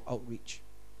part of outreach.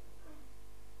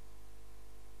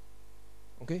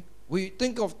 Okay? We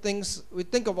think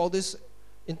of all this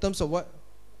in terms of what?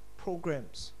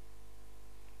 Programs.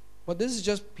 But this is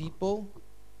just people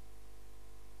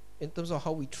in terms of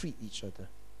how we treat each other.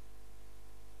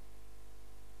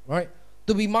 Right?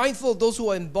 To be mindful of those who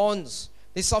are in bonds.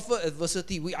 They suffer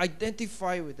adversity. We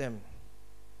identify with them.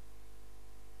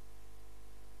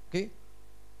 Okay?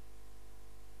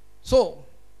 So,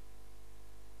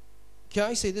 can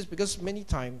I say this? Because many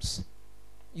times,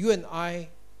 you and I,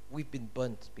 we've been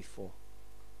burnt before.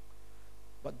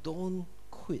 But don't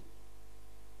quit.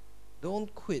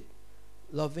 Don't quit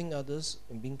loving others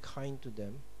and being kind to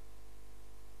them.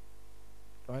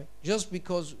 Right? Just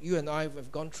because you and I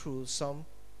have gone through some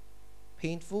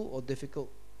painful or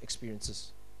difficult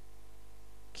experiences.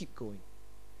 Keep going.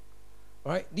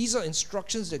 Right? These are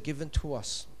instructions that are given to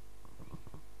us.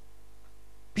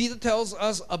 Peter tells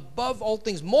us, above all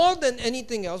things, more than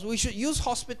anything else, we should use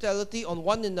hospitality on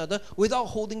one another without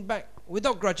holding back,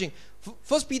 without grudging.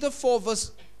 1 Peter 4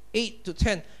 verse 8 to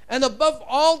 10. And above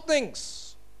all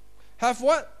things, have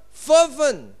what?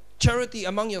 Fervent charity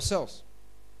among yourselves.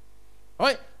 All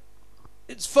right?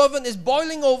 It's fervent, it's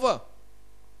boiling over.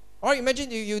 All right,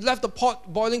 imagine you left the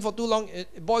pot boiling for too long,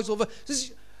 it boils over.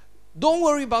 Don't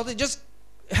worry about it, just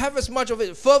have as much of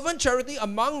it. Fervent charity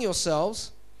among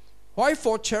yourselves. Why?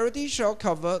 For charity shall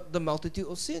cover the multitude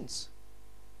of sins.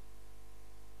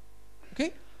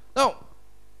 Okay? Now,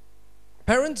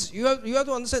 parents, you have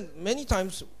to understand, many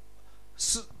times,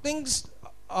 things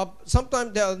are,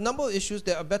 sometimes there are a number of issues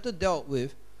that are better dealt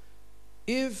with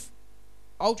if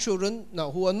our children, now,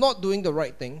 who are not doing the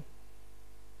right thing,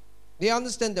 they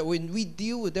understand that when we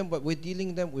deal with them, but we're dealing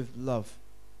with them with love.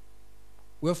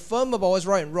 We're firm about what's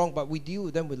right and wrong, but we deal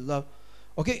with them with love.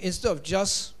 Okay? Instead of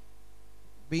just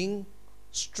being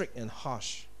strict and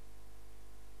harsh.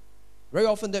 Very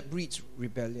often that breeds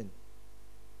rebellion.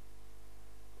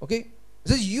 Okay? It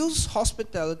says use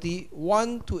hospitality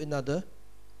one to another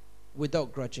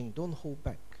without grudging. Don't hold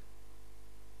back.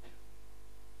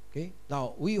 Okay?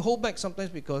 Now, we hold back sometimes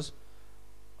because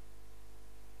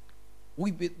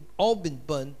we've all been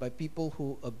burned by people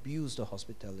who abuse the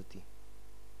hospitality.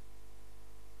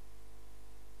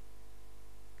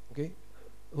 Okay?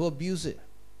 Who abuse it.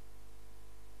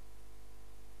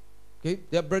 Okay,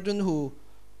 there are brethren who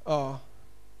have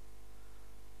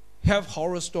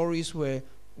horror stories where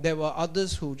there were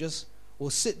others who just will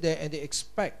sit there and they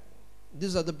expect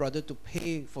this other brother to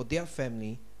pay for their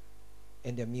family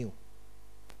and their meal.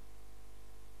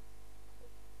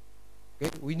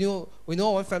 Okay, we know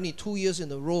one family 2 years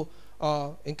in a row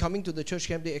in coming to the church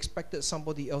camp, they expected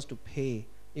somebody else to pay,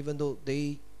 even though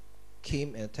they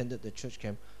came and attended the church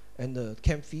camp, and the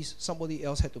camp fees somebody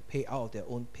else had to pay out of their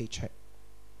own paycheck.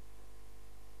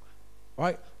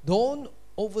 Right? Don't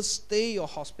overstay your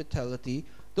hospitality.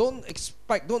 Don't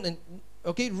expect,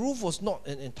 okay, Ruth was not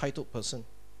an entitled person.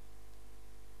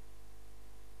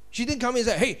 She didn't come and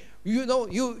say, hey,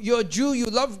 you're a Jew, you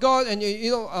love God, and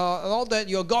and all that,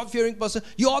 you're a God-fearing person,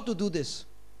 you ought to do this.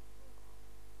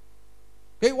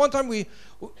 Okay, one time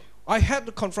I had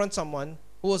to confront someone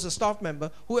who was a staff member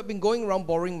who had been going around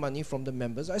borrowing money from the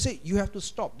members. I said, you have to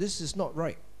stop, this is not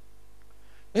right.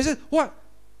 And he said, what?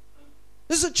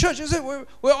 This is a church. I said,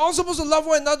 we're all supposed to love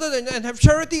one another and have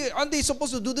charity. Aren't they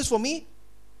supposed to do this for me?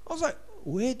 I was like,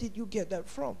 where did you get that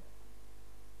from?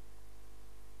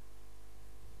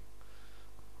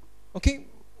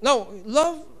 Now,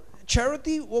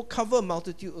 charity will cover a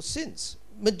multitude of sins.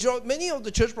 Many of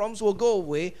the church problems will go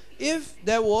away if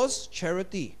there was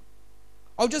charity.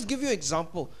 I'll just give you an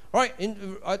example. Right, in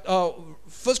 1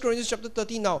 Corinthians chapter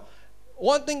 13 now,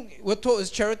 one thing we're told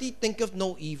is charity thinketh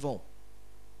no evil.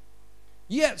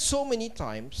 Yet, so many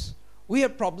times, we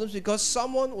have problems because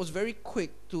someone was very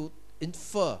quick to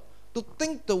infer, to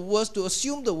think the worst, to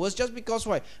assume the worst, just because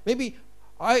why? Maybe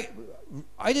I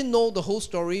didn't know the whole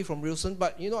story from Wilson,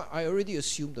 but I already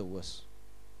assumed the worst.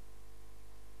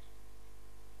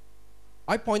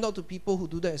 I point out to people who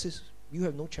do that and says, you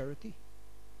have no charity.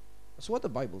 That's what the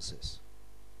Bible says.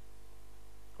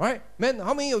 Right? Man,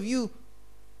 how many of you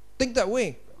think that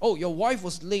way? Oh, your wife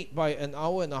was late by an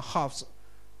hour and a half.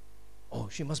 Oh,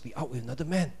 she must be out with another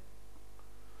man.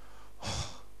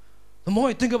 The more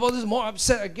I think about this, the more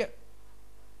upset I get.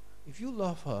 If you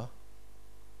love her,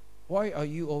 why are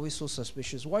you always so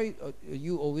suspicious? Why are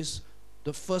you always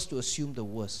the first to assume the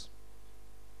worst?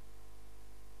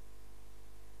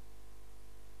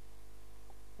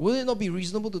 Will it not be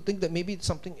reasonable to think that maybe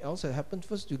something else had happened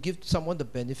first, to give someone the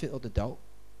benefit of the doubt?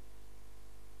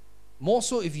 More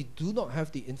so if you do not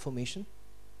have the information.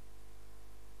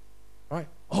 Right?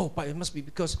 Oh, but it must be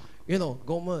because,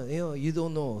 Gomer, you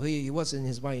don't know what's in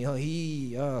his mind.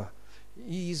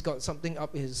 He's got something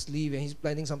up his sleeve and he's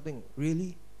planning something.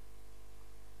 Really?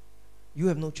 You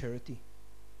have no charity.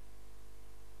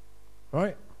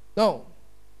 Right? Now,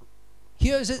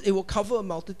 here it says it will cover a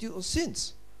multitude of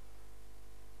sins.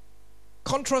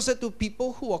 Contrast it to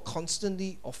people who are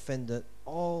constantly offended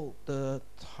all the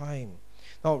time.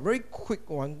 Now, very quick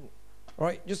one. All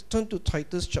right, just turn to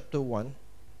Titus chapter 1.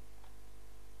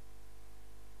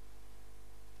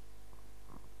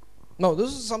 Now, this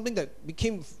is something that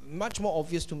became much more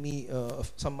obvious to me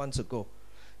some months ago.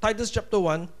 Titus chapter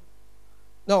 1.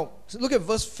 Now, so look at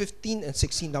verse 15 and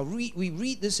 16. Now, we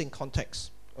read this in context.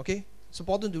 Okay? It's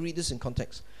important to read this in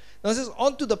context. Now, it says,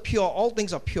 unto the pure, all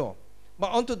things are pure.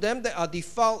 But unto them that are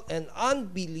defiled and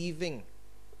unbelieving,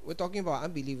 we're talking about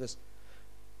unbelievers,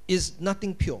 is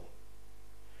nothing pure.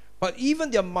 But even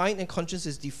their mind and conscience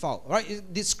is defiled. Right?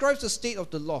 It describes the state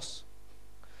of the lost.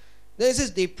 Then it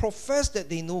says, they profess that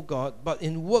they know God, but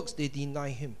in works they deny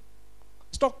Him.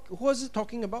 Who is it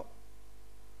talking about?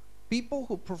 People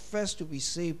who profess to be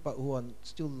saved, but who are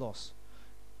still lost.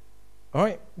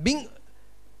 Alright?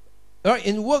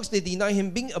 In works they deny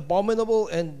Him, being abominable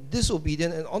and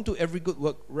disobedient, and unto every good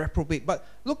work reprobate. But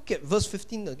look at verse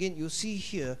 15 again. You see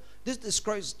here, this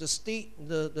describes the state,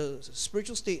 the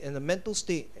spiritual state and the mental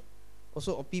state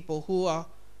also of people who are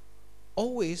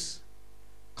always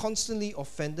constantly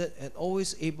offended and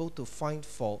always able to find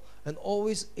fault and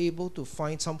always able to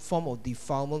find some form of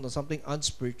defilement or something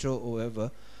unspiritual or whatever,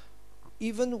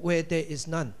 even where there is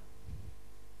none.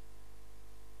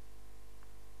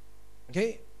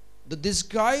 Okay? The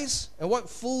disguise and what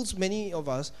fools many of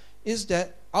us is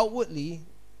that outwardly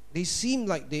they seem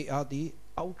like they are the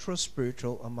ultra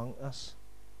spiritual among us.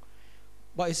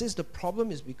 But it says the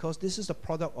problem is because this is the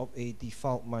product of a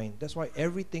defiled mind. That's why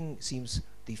everything seems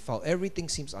defiled. Everything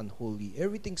seems unholy.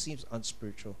 Everything seems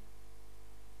unspiritual.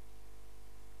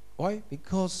 Why?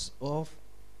 Because of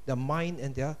their mind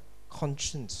and their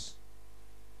conscience.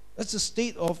 That's the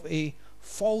state of a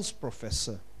false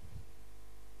professor.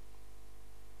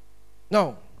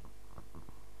 Now,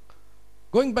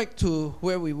 going back to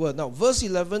where we were. Now, verse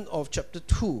 11 of chapter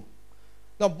 2.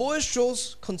 Now, Boaz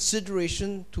shows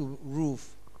consideration to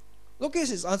Ruth. Look at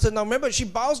his answer. Now, remember, she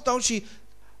bows down. She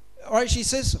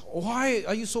says, why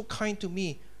are you so kind to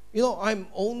me? I'm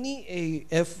only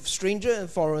a stranger and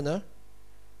foreigner.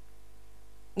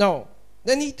 Now,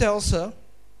 then he tells her,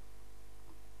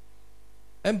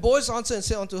 and Boaz answered and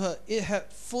said unto her, it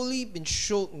had fully been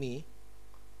showed me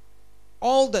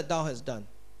all that thou hast done.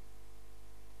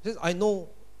 He says, I know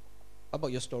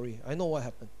about your story. I know what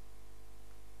happened.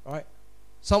 All right?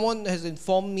 Someone has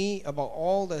informed me about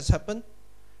all that has happened.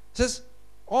 It says,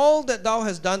 all that thou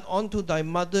hast done unto thy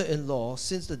mother-in-law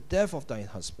since the death of thine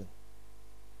husband.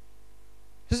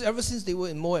 It says, ever since they were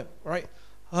in Moab, right?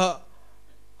 Her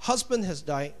husband has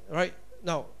died, right?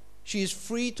 Now, she is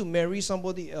free to marry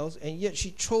somebody else, and yet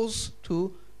she chose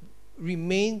to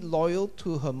remain loyal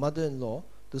to her mother-in-law,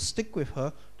 to stick with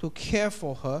her, to care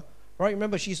for her, right?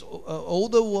 Remember, she's an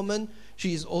older woman.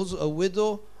 She is also a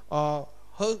widow. Her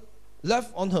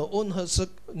left on her own,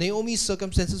 Naomi's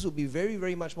circumstances would be very,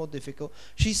 very much more difficult.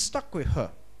 She's stuck with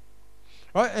her.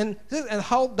 Right? And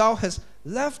how thou hast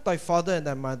left thy father and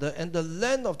thy mother and the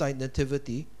land of thy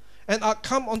nativity, and art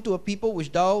come unto a people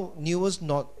which thou knewest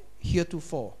not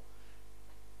heretofore.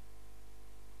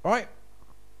 Alright?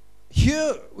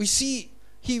 Here we see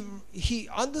he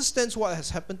understands what has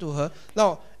happened to her.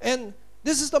 Now, and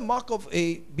this is the mark of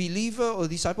a believer or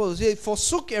disciple. They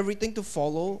forsook everything to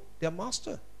follow their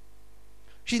master.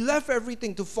 She left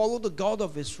everything to follow the God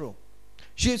of Israel.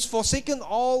 She has forsaken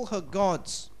all her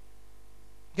gods.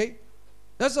 Okay?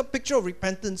 That's a picture of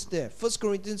repentance there. 1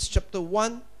 Corinthians chapter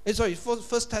 1.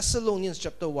 First Thessalonians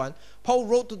chapter 1. Paul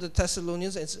wrote to the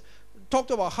Thessalonians and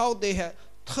talked about how they had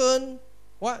turned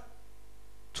what?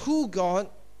 To God.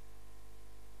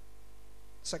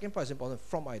 Second part is important.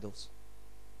 From idols.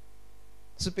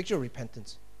 It's a picture of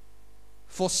repentance.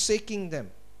 Forsaking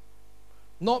them.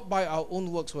 Not by our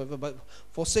own works, however, but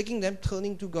forsaking them,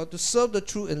 turning to God to serve the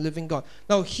true and living God.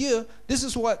 Now here, this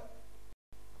is what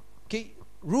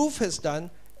Ruth has done,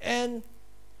 and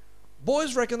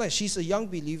Boaz recognized she's a young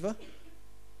believer.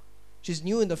 She's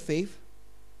new in the faith.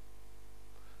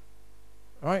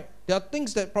 All right, there are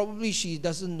things that probably she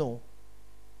doesn't know,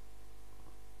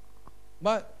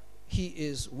 but he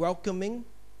is welcoming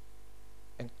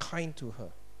and kind to her.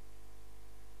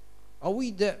 Are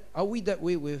we that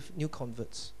way with new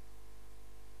converts?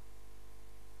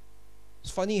 It's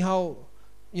funny how,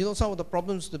 some of the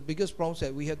problems, the biggest problems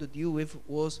that we had to deal with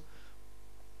was,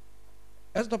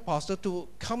 as the pastor, to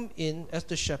come in as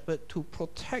the shepherd to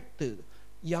protect the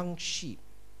young sheep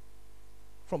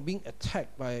from being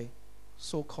attacked by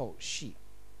so-called sheep.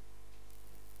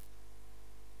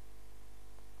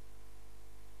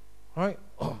 Right?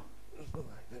 Oh,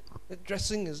 the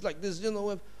dressing is like this,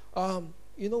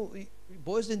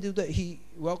 Boaz didn't do that. He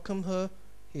welcomed her.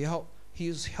 He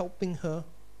is helping her.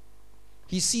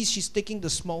 He sees she's taking the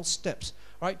small steps,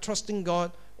 right? Trusting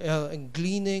God and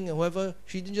gleaning and whatever.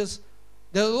 She didn't just.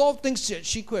 There are a lot of things that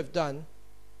she could have done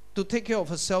to take care of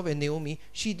herself and Naomi.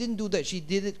 She didn't do that. She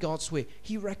did it God's way.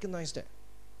 He recognized that.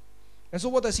 And so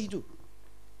what does he do?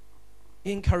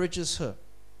 He encourages her.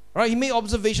 Right? He made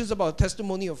observations about her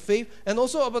testimony of faith and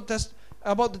also about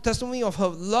the testimony of her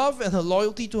love and her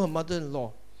loyalty to her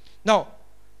mother-in-law. Now,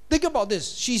 think about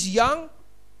this. She's young.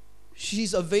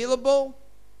 She's available.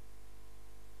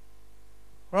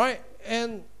 Right?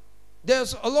 And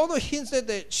there's a lot of hints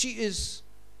that she is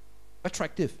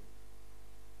attractive.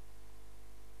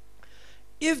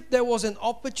 If there was an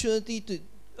opportunity to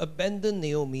abandon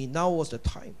Naomi, now was the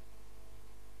time.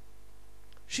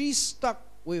 She's stuck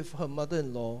with her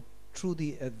mother-in-law through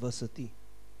the adversity.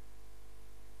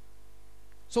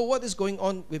 So what is going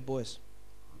on with Boaz?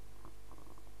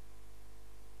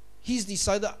 He's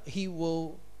decided he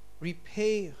will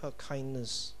repay her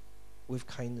kindness with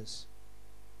kindness.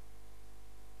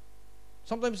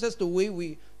 Sometimes that's the way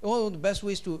one of the best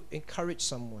ways to encourage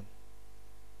someone.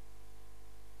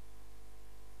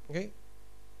 Okay?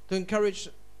 To encourage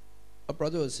a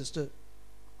brother or a sister,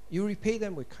 you repay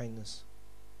them with kindness.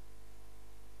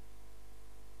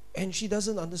 And she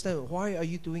doesn't understand, why are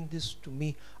you doing this to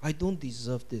me? I don't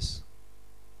deserve this.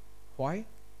 Why?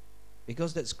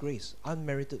 Because that's grace,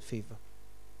 unmerited favor.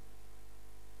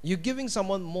 You're giving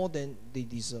someone more than they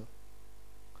deserve.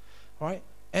 All right?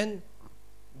 And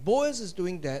Boaz is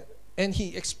doing that, and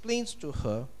he explains to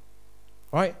her,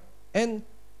 right? And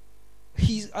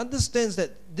he understands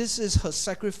that this is her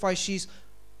sacrifice. She's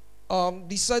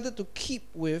decided to keep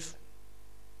with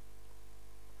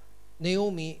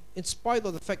Naomi in spite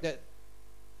of the fact that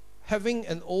having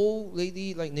an old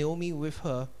lady like Naomi with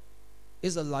her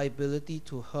is a liability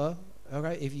to her. All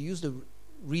right? If you use the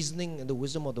reasoning and the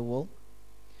wisdom of the world,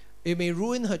 it may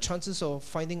ruin her chances of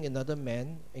finding another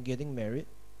man and getting married.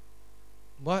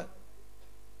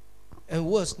 And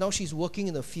worse, now she's working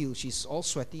in the field. She's all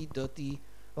sweaty, dirty,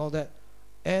 all that.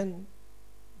 And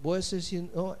Boaz says,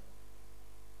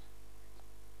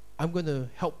 I'm going to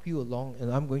help you along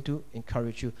and I'm going to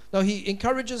encourage you. Now he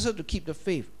encourages her to keep the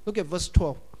faith. Look at verse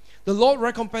 12. The Lord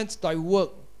recompense thy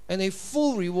work, and a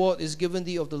full reward is given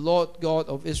thee of the Lord God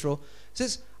of Israel. It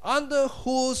says, under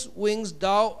whose wings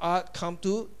thou art come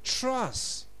to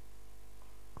trust.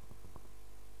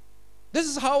 This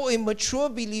is how a mature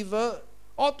believer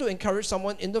ought to encourage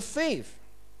someone in the faith.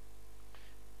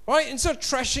 Right? Instead of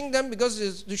trashing them because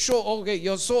it's to show, okay,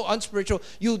 you're so unspiritual,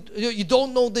 you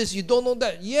don't know this, you don't know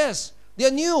that. Yes,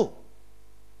 they're new.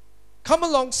 Come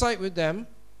alongside with them,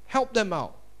 help them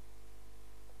out.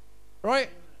 Right?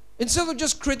 Instead of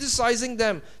just criticizing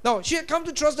them. Now, she had come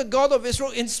to trust the God of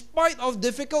Israel in spite of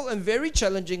difficult and very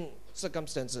challenging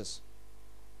circumstances.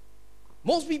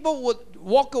 Most people would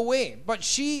walk away, but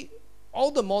she all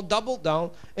the more doubled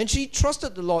down, and she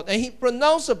trusted the Lord, and he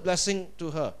pronounced a blessing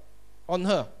to her, on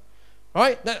her.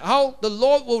 Right? That how the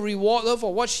Lord will reward her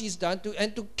for what she's done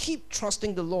and to keep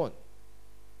trusting the Lord.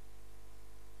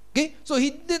 Okay? So he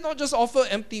did not just offer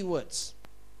empty words.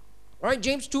 Right?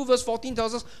 James 2 verse 14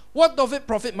 tells us, what doth it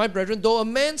profit, my brethren, though a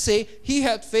man say he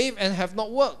had faith and have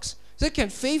not works? So can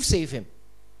faith save him?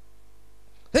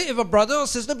 Hey, if a brother or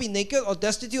sister be naked or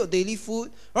destitute of daily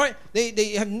food, right?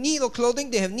 They have need of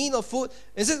clothing, they have need of food.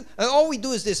 And all we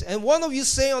do is this. And one of you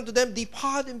say unto them,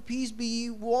 depart in peace, be ye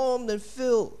warmed and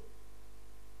filled.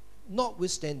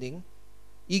 Notwithstanding,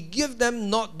 ye give them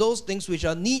not those things which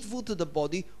are needful to the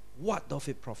body, what doth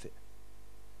it profit?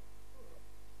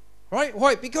 Right?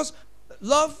 Why? Because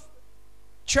love,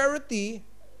 charity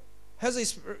has a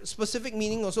specific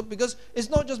meaning also, because it's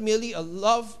not just merely a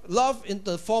love in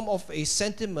the form of a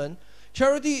sentiment.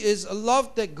 Charity is a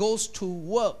love that goes to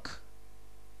work.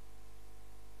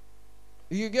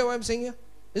 You get what I'm saying here?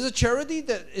 It's a charity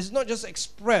that is not just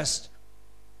expressed,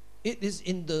 it is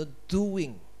in the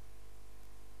doing.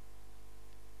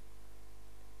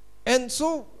 And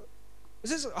so,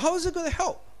 how is it going to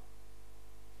help?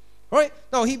 Right?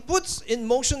 Now, he puts in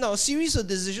motion now a series of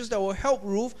decisions that will help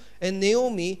Ruth and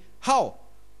Naomi. How?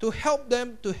 To help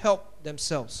them to help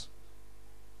themselves.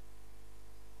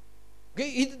 Okay?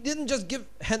 He didn't just give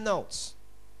handouts.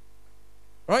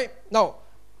 Right? Now,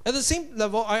 at the same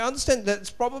level, I understand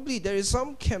that probably there is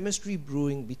some chemistry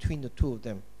brewing between the two of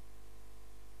them.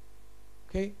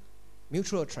 Okay?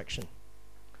 Mutual attraction.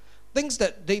 Things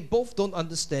that they both don't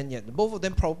understand yet. Both of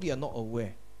them probably are not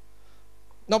aware.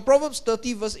 Now, Proverbs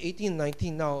 30 verse 18 and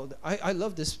 19. Now, I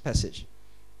love this passage.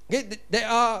 Okay,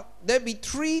 there be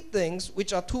three things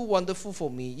which are too wonderful for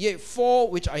me, yet four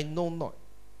which I know not.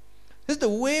 This is the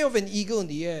way of an eagle in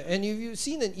the air. And if you've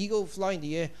seen an eagle fly in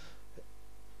the air,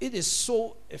 it is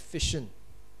so efficient.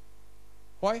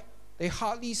 Why? They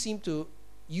hardly seem to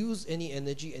use any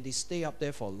energy, and they stay up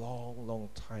there for a long, long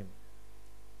time.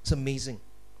 It's amazing.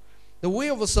 The way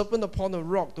of a serpent upon a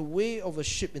rock, the way of a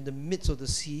ship in the midst of the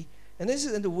sea, and this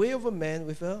is in the way of a man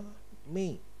with a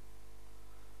maid.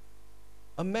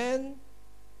 A man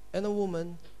and a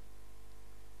woman,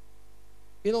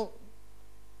 it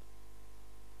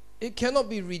cannot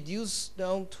be reduced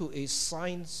down to a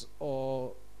science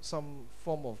or some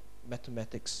form of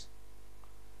mathematics.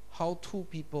 How two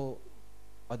people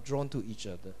are drawn to each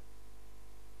other.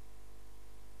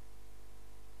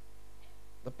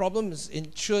 The problem is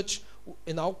in church,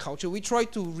 in our culture, we try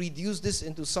to reduce this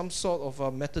into some sort of a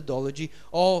methodology.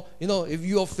 Or, if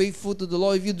you are faithful to the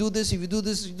Lord, if you do this, if you do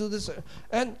this, you do this.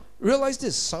 And realize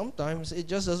this, sometimes it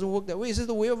just doesn't work that way. It's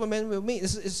the way of a man will make.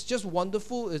 It's just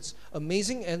wonderful, it's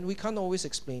amazing, and we can't always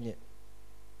explain it.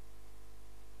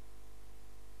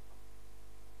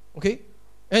 Okay?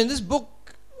 And in this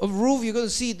book of Ruth, you're going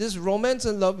to see this romance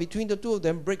and love between the two of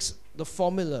them breaks the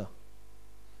formula.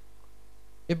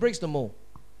 It breaks the mold.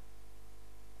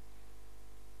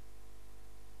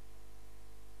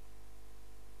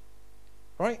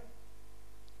 Right?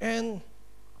 And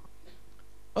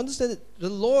understand that the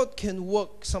Lord can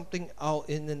work something out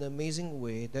in an amazing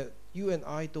way that you and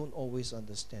I don't always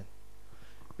understand.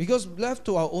 Because left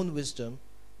to our own wisdom,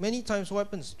 many times what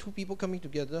happens? Two people coming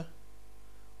together,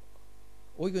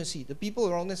 what are you going to see? The people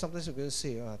around them sometimes are going to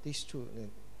say, these two,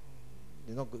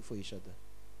 they're not good for each other.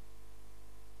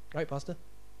 Right, Pastor?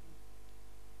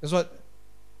 That's what,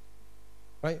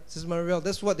 right? Sister Maribel,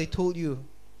 that's what they told you.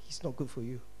 He's not good for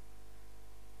you.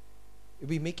 You'll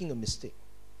be making a mistake.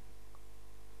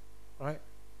 Right?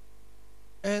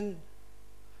 And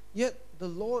yet the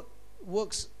Lord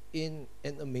works in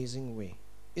an amazing way,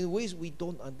 in ways we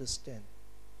don't understand.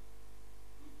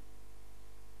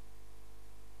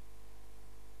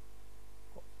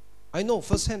 I know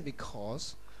firsthand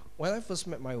because when I first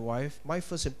met my wife, my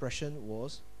first impression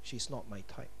was she's not my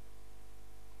type.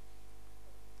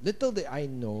 Little did I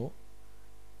know,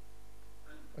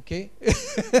 okay?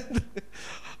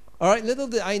 All right, little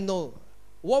did I know,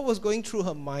 what was going through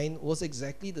her mind was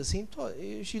exactly the same thought.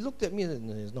 She looked at me and said,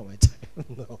 no, it's not my type.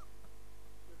 No.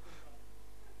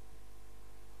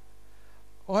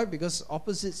 Why? Because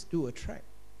opposites do attract.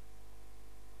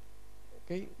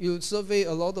 Okay, you survey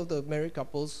a lot of the married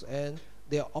couples and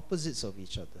they are opposites of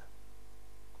each other.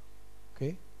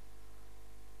 Okay?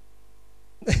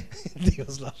 He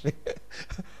was laughing.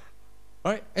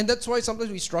 Right? And that's why sometimes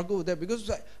we struggle with that, because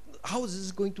like, how is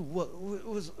this going to work?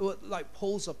 We're like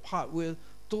poles apart. We're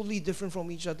totally different from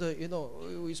each other.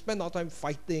 We spend our time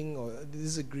fighting or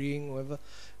disagreeing or whatever.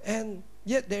 And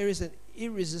yet there is an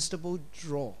irresistible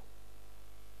draw,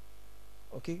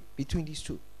 okay, between these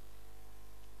two.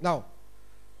 Now,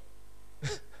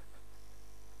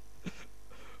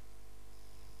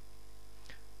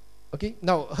 okay,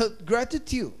 now her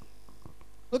gratitude.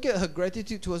 Look at her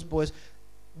gratitude towards Boaz.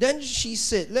 Then she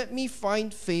said, let me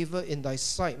find favor in thy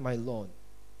sight, my Lord.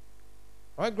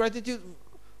 All right, gratitude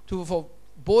for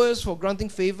Boaz for granting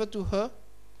favor to her,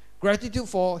 gratitude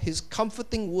for his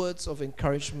comforting words of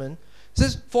encouragement. It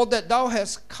says, for that thou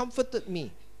hast comforted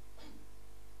me.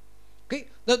 Okay,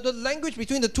 the language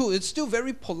between the two, it's still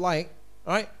very polite,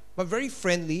 right, but very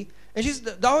friendly. And she's,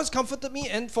 thou hast comforted me,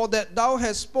 and for that thou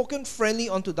hast spoken friendly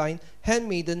unto thine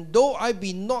handmaiden, though I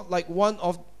be not like one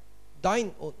of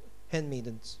thine own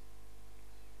handmaidens.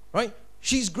 Right?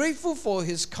 She's grateful for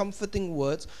his comforting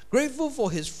words, grateful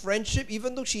for his friendship,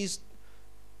 even though she's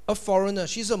a foreigner,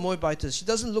 she's a Moabitess, she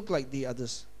doesn't look like the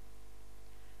others.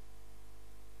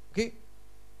 Okay?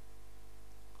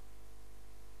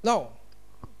 Now,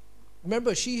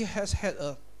 remember, she has had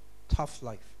a tough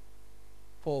life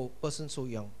for a person so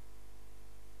young.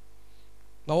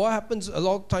 Now, what happens a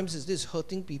lot of times is this: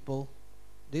 hurting people,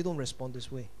 they don't respond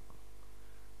this way.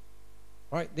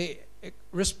 Right? They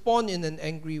respond in an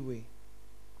angry way.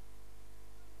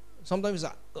 Sometimes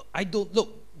I don't,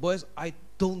 look, boys, I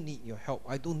don't need your help.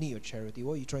 I don't need your charity.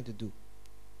 What are you trying to do?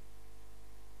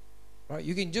 Right?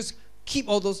 You can just keep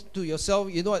all those to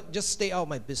yourself. You know what? Just stay out of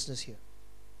my business here.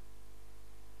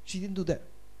 She didn't do that.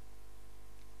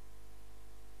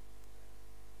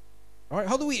 All right,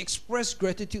 how do we express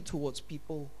gratitude towards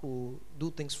people who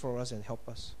do things for us and help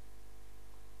us?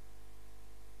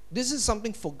 This is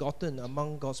something forgotten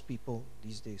among God's people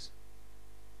these days.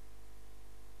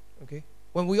 Okay?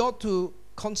 When we ought to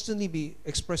constantly be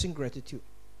expressing gratitude.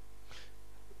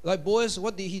 Like Boaz,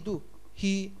 what did he do?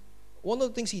 One of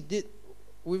the things he did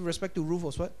with respect to Ruth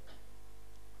was what?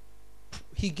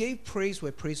 He gave praise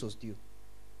where praise was due.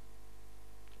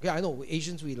 Yeah, I know,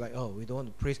 Asians, we like, oh, we don't want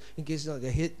to praise in case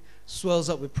their head swells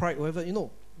up with pride, whatever. You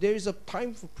know, there is a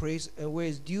time for praise, and where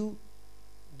it's due,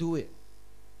 do it.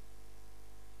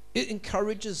 It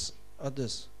encourages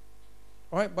others.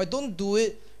 All right, but don't do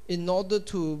it in order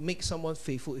to make someone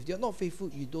faithful. If they're not faithful,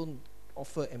 you don't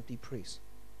offer empty praise.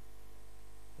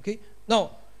 Okay,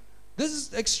 now,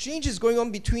 this exchange is going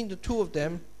on between the two of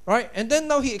them, right? And then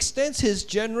now he extends his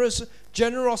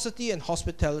generosity and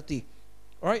hospitality.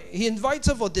 All right, he invites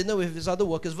her for dinner with his other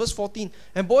workers. Verse 14,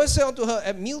 and Boaz said unto her,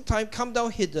 at mealtime come down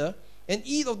hither and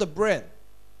eat of the bread.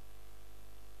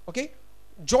 Okay,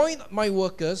 join my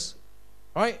workers.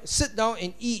 All right, sit down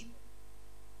and eat.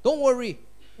 Don't worry,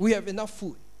 we have enough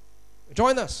food.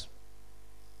 Join us.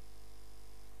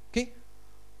 Okay,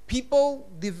 people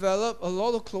develop a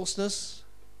lot of closeness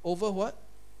over what?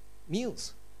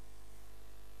 Meals.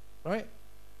 All right,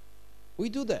 we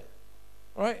do that.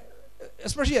 All right.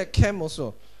 Especially at camp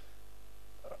also.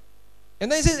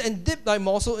 And then it says, and dip thy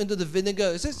morsel into the vinegar.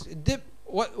 It says, dip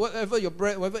whatever your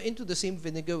bread, whatever, into the same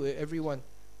vinegar with everyone.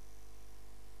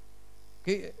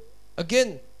 Okay,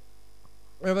 again,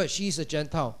 remember, she's a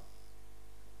Gentile.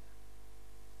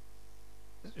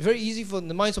 It's very easy for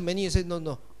the minds of many to say,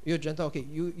 no, you're a Gentile. Okay,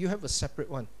 you have a separate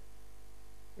one.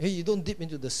 Okay, you don't dip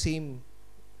into the same,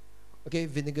 okay,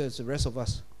 vinegar as the rest of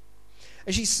us.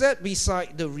 And she sat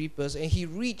beside the reapers, and he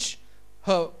reached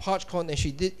her parched corn, and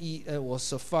she did eat, and was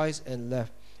sufficed and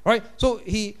left. All right, so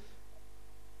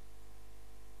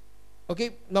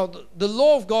okay, now the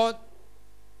law of God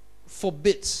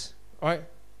forbids, all right,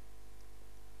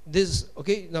 this,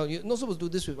 okay, now you're not supposed to do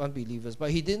this with unbelievers,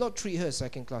 but he did not treat her as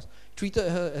second class. Treated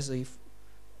her as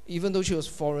even though she was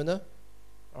a foreigner,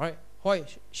 all right, why?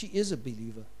 She is a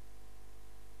believer.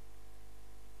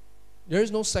 There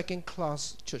is no second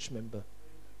class church member.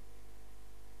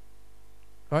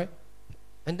 Right?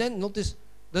 And then notice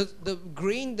the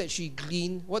grain that she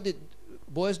gleaned. What did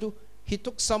Boaz do? He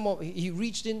took some of, he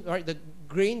reached in, right, the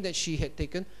grain that she had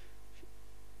taken.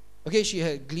 Okay, she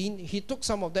had gleaned. He took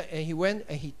some of that and he went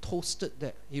and he toasted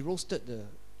that. He roasted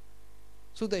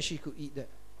so that she could eat that.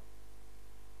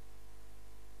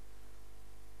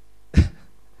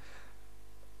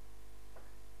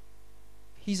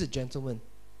 He's a gentleman.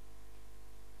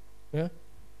 Yeah?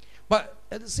 But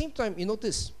at the same time, you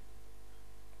notice,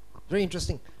 very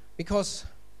interesting, because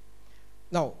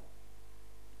now,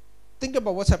 think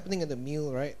about what's happening at the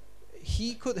meal, right?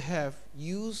 He could have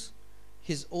used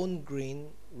his own grain,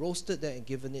 roasted that, and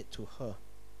given it to her.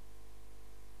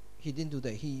 He didn't do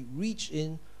that. He reached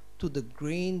in to the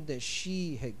grain that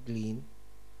she had gleaned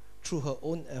through her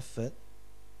own effort,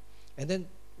 and then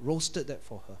roasted that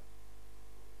for her,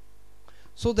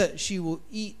 so that she will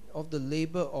eat of the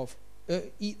labor of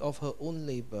her own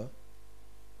labor,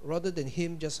 rather than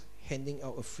him just handing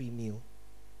out a free meal.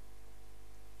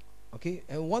 Okay,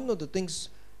 and one of the things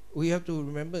we have to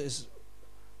remember is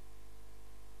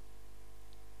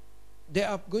there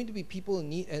are going to be people in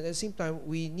need, and at the same time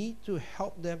we need to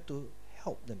help them to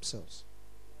help themselves.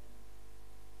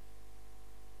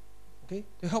 Okay,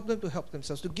 to help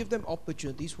themselves, to give them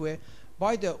opportunities where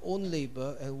by their own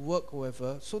labor and work,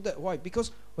 however, so that why?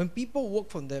 Because when people work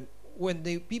for them,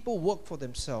 people work for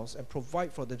themselves and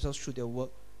provide for themselves through their work,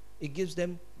 it gives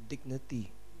them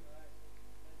dignity.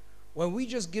 When we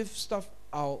just give stuff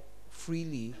out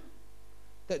freely,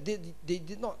 that they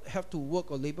did not have to work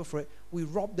or labor for it, we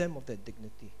rob them of their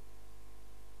dignity.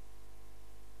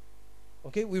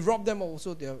 Okay, we rob them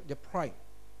also their pride,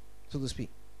 so to speak.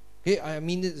 Okay, I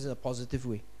mean it in a positive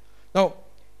way. Now,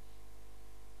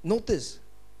 notice,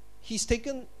 he's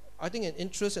taken, I think, an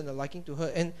interest and a liking to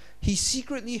her, and he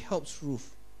secretly helps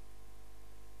Ruth.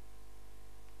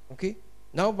 Okay,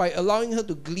 now by allowing her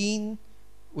to glean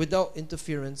without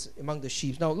interference among the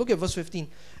sheep. Now look at verse 15.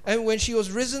 And when she was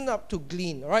risen up to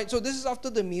glean, right? So this is after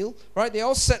the meal, right? They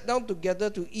all sat down together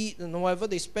to eat and whatever.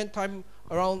 They spent time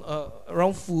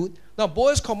around food. Now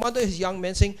Boaz commanded his young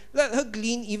men, saying, let her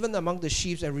glean even among the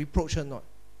sheep and reproach her not.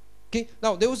 Okay,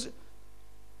 now there was,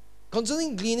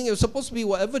 concerning gleaning, it was supposed to be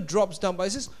whatever drops down, but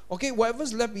it says, okay,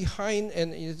 whatever's left behind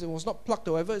and it was not plucked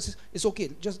or whatever, it's okay,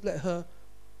 just let her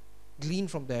glean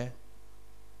from there.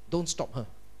 Don't stop her.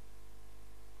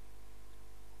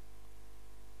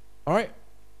 All right.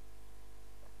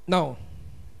 Now,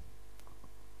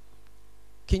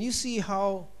 can you see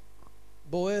how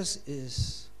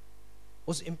Boaz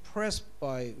was impressed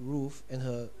by Ruth and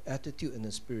her attitude and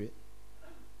her spirit?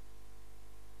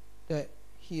 That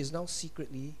he is now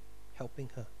secretly helping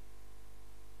her.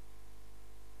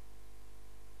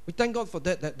 We thank God for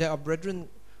that there are brethren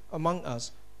among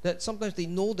us that sometimes they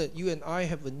know that you and I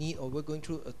have a need or we're going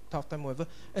through a tough time, whatever,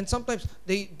 and sometimes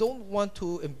they don't want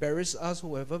to embarrass us,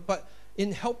 whoever, but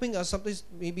in helping us, sometimes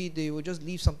maybe they will just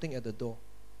leave something at the door.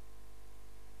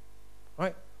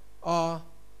 Right?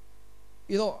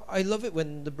 You know, I love it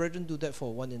when the brethren do that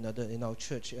for one another in our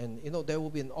church, and you know, there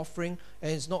will be an offering,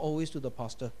 and it's not always to the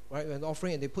pastor, right? An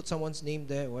offering, and they put someone's name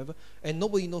there, or whatever, and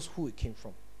nobody knows who it came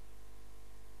from.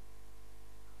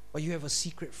 But you have a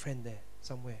secret friend there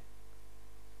somewhere.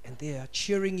 And they are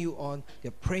cheering you on, they're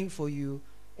praying for you,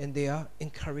 and they are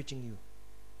encouraging you.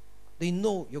 They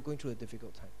know you're going through a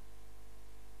difficult time.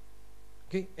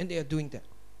 Okay? And they are doing that.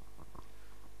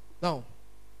 Now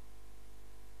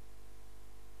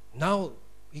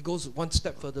he goes one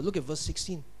step further. Look at verse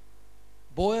 16.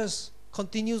 Boaz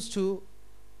continues to,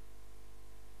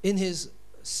 in his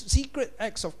secret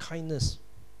acts of kindness.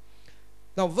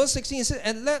 Now verse 16 it says,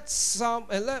 and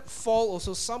let fall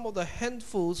also some of the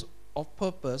handfuls of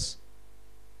purpose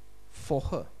for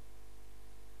her,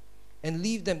 and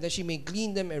leave them that she may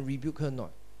glean them and rebuke her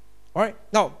not. All right,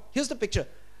 now here's the picture.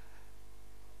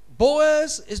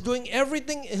 Boaz is doing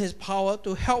everything in his power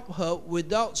to help her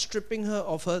without stripping her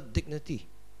of her dignity.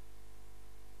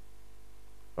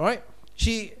 All right,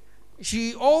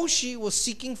 all she was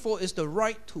seeking for is the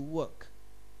right to work.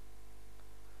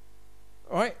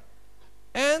 All right,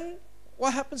 and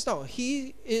what happens now?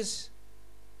 He is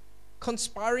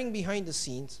conspiring behind the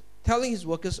scenes, telling his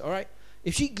workers, all right,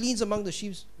 if she gleans among the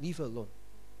sheep, leave her alone.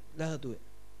 Let her do it.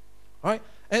 All right?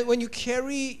 And when you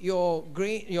carry your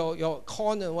grain, your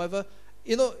corn and whatever,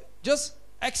 you know, just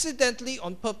accidentally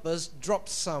on purpose drop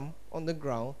some on the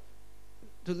ground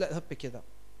to let her pick it up.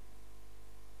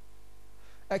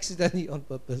 Accidentally on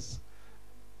purpose.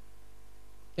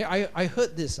 Yeah, I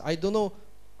heard this. I don't know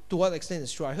to what extent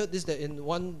it's true. I heard this, that in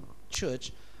one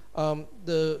church,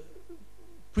 the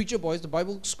preacher boys, the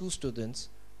Bible school students,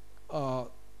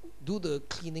 do the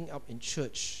cleaning up in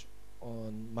church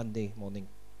on Monday morning.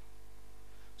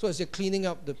 So as they're cleaning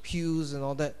up the pews and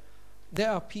all that,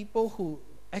 there are people who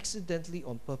accidentally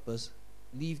on purpose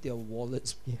leave their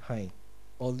wallets behind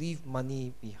or leave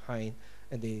money behind,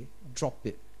 and they drop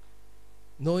it,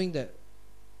 knowing that,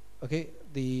 okay,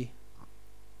 the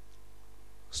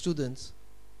students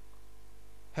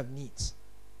have needs.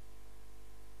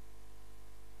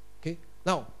 Okay?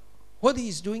 Now, what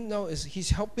he's doing now is he's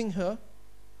helping her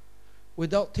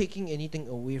without taking anything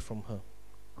away from her.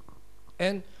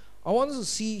 And I want us to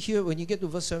see here when you get to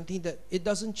verse 17 that it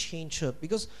doesn't change her,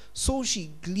 because so she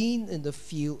gleaned in the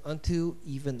field until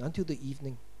the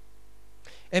evening,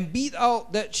 and beat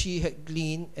out that she had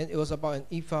gleaned, and it was about an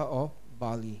ephah of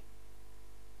barley.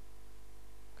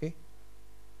 Okay?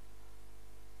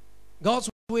 God's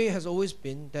way has always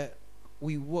been that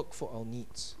we work for our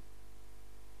needs.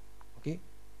 Okay?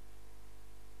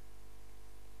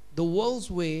 The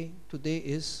world's way today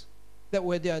is that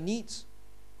where there are needs,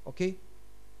 okay,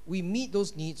 we meet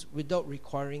those needs without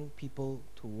requiring people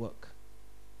to work.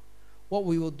 What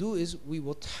we will do is we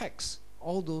will tax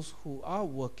all those who are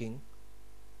working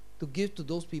to give to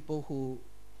those people who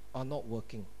are not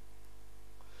working.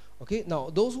 Okay, now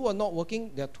those who are not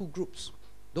working, there are two groups.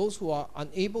 those who are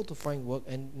unable to find work,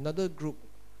 and another group,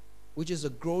 which is a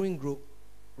growing group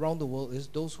around the world, is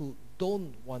those who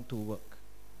don't want to work.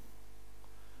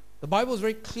 The Bible is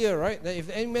very clear, right? That if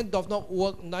any man doth not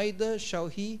work, neither shall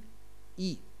he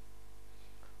eat.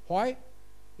 Why?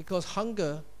 Because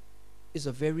hunger is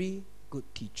a very good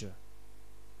teacher.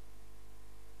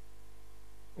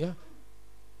 Yeah.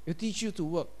 It'll teach you to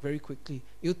work very quickly.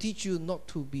 It'll teach you not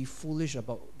to be foolish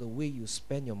about the way you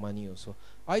spend your money also.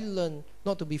 I learned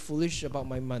not to be foolish about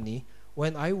my money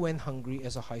when I went hungry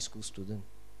as a high school student.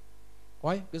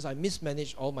 Why? Because I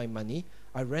mismanaged all my money.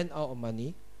 I ran out of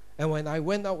money. And when I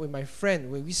went out with my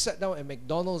friend, when we sat down at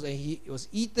McDonald's and he was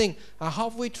eating,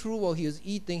 halfway through while he was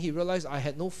eating, he realized I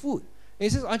had no food. And he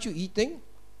says, "Aren't you eating?"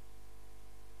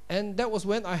 And that was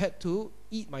when I had to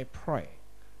eat my pride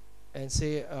and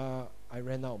say, I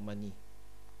ran out of money.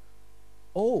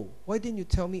 "Oh, why didn't you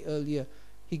tell me earlier?"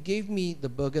 He gave me the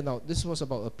burger. Now, this was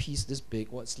about a piece this big,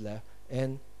 what's left.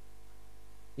 And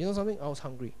you know something? I was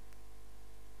hungry.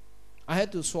 I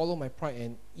had to swallow my pride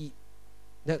and eat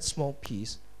that small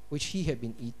piece, which he had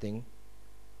been eating.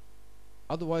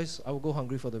 Otherwise, I would go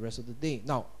hungry for the rest of the day.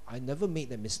 Now, I never made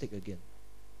that mistake again.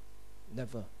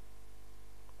 Never.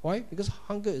 Why? Because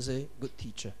hunger is a good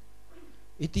teacher.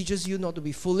 It teaches you not to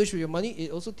be foolish with your money.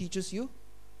 It also teaches you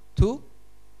to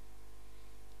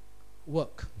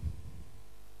work.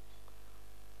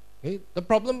 Okay? The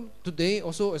problem today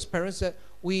also as parents that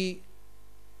we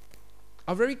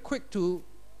are very quick to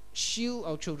shield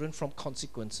our children from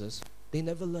consequences. They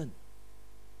never learn.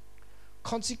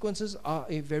 Consequences are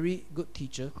a very good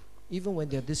teacher even when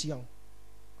they're this young.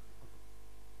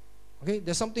 Okay,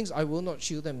 there's some things I will not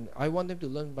shield them. I want them to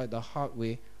learn by the hard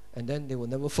way, and then they will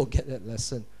never forget that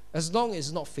lesson. As long as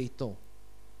it's not fatal.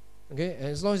 Okay, and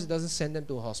as long as it doesn't send them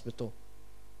to a hospital.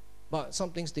 But some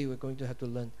things they were going to have to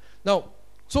learn. Now,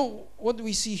 so what do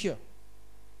we see here?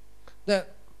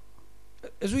 That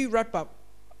as we wrap up,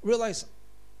 realize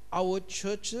our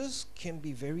churches can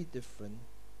be very different.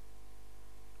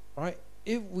 Right?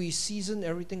 If we season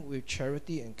everything with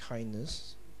charity and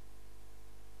kindness,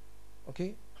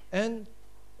 okay, and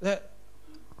that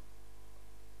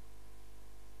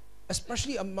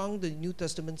especially among the New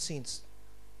Testament saints,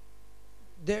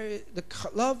 the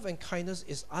love and kindness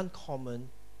is uncommon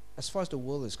as far as the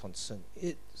world is concerned.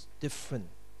 It's different.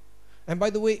 And by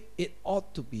the way, it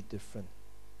ought to be different.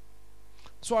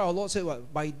 That's why our Lord said,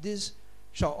 "What? By this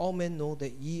shall all men know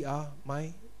that ye are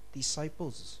my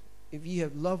disciples, if ye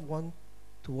have love one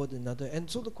toward another." And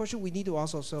so the question we need to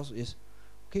ask ourselves is,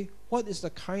 okay, what is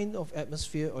the kind of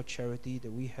atmosphere or charity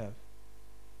that we have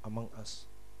among us?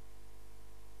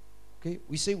 Okay,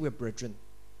 we say we're brethren.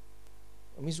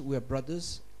 That means we're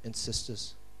brothers and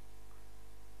sisters.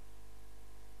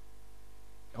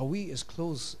 Are we as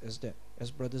close as that, as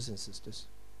brothers and sisters?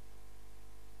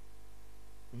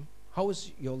 How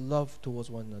is your love towards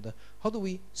one another? How do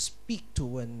we speak to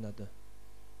one another?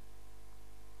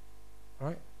 All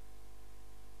right?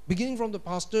 Beginning from the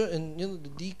pastor and the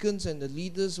deacons and the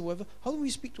leaders, whoever, how do we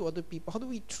speak to other people? How do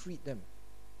we treat them?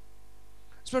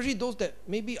 Especially those that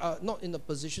maybe are not in a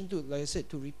position to, like I said,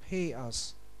 to repay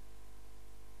us,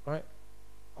 right?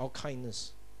 Our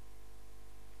kindness.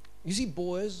 You see,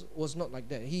 Boaz was not like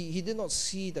that. He did not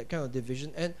see that kind of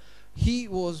division, and he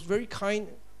was very kind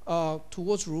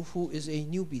towards Ruth, who is a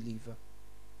new believer.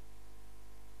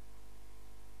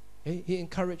 He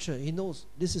encouraged her. He knows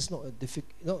this is not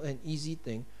an easy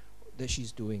thing that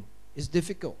she's doing. It's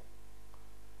difficult.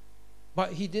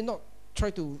 But he did not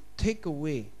try to take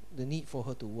away the need for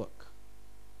her to work.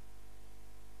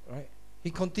 Right? He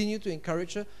continued to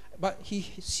encourage her, but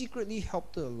he secretly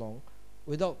helped her along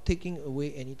without taking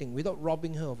away anything, without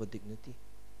robbing her of her dignity.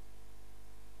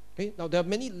 Okay? Now, there are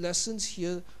many lessons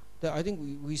here that I think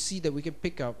we see that we can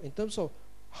pick up in terms of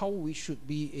how we should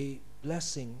be a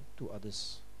blessing to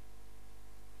others.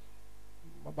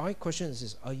 My question is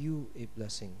this: are you a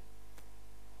blessing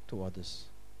to others?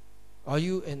 Are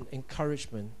you an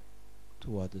encouragement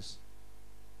to others?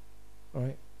 All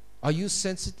right? Are you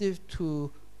sensitive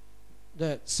to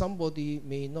that somebody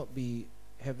may not be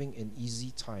having an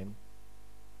easy time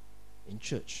in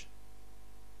church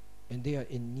and they are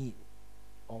in need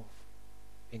of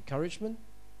encouragement,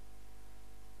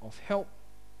 of help,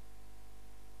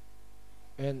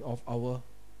 and of our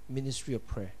ministry of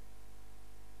prayer?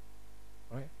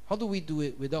 Right? How do we do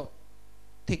it without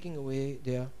taking away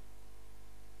their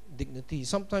dignity?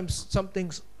 Sometimes some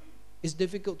things it's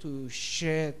difficult to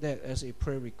share that as a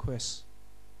prayer request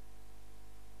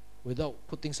without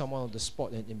putting someone on the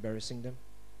spot and embarrassing them.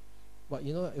 But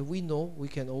if we know, we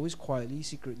can always quietly,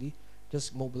 secretly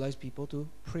just mobilize people to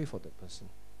pray for that person.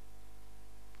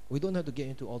 We don't have to get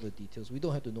into all the details. We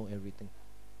don't have to know everything.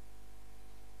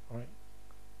 All right?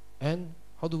 And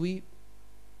how do we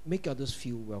make others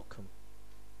feel welcome?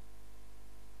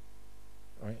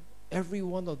 All right? Every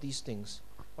one of these things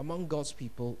among God's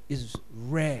people is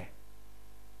rare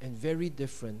and very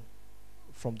different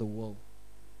from the world.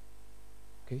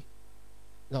 Okay?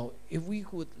 Now, if we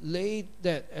could lay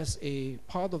that as a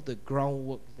part of the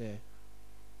groundwork there,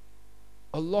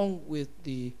 along with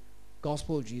the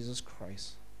gospel of Jesus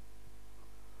Christ,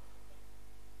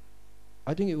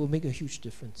 I think it will make a huge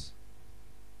difference.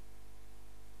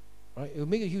 Right? It will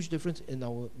make a huge difference in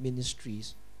our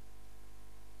ministries.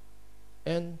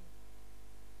 And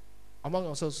among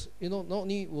ourselves, not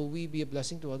only will we be a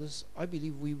blessing to others, I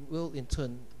believe we will in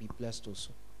turn be blessed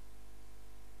also.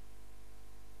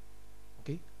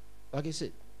 Okay? Like I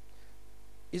said,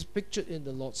 it's pictured in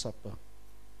the Lord's Supper.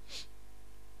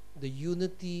 The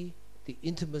unity, the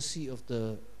intimacy of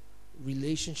the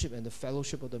relationship and the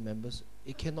fellowship of the members,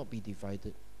 it cannot be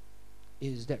divided. It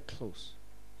is that close.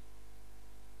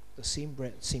 The same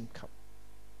bread, same cup.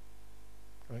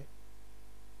 Right?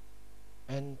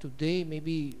 And today,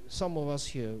 maybe some of us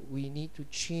here, we need to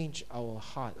change our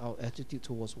heart, our attitude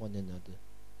towards one another.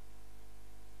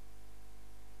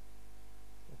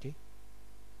 Okay?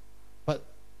 But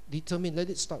determine, let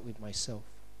it start with myself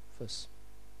first.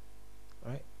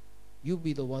 Right? You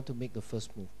be the one to make the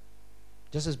first move.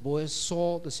 Just as Boaz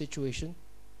saw the situation,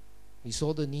 he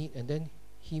saw the need, and then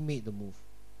he made the move.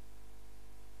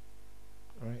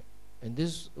 All right? And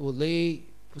this will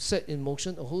set in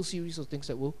motion a whole series of things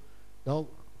that will now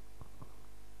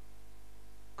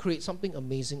create something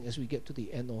amazing as we get to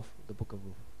the end of the book of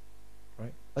Ruth.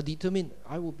 Right? But determine,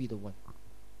 I will be the one.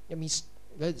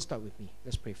 Let it start with me.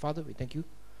 Let's pray. Father, we thank you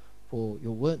for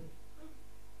your word.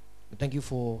 We thank you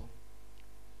for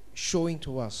showing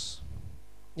to us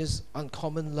this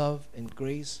uncommon love and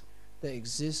grace that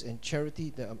exists, and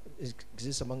charity that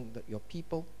exists among your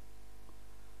people.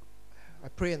 I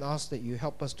pray and ask that you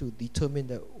help us to determine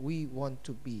that we want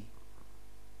to be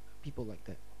people like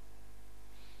that.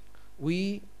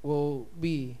 We will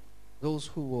be those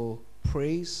who will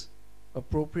praise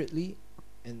appropriately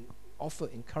and offer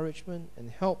encouragement and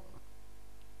help,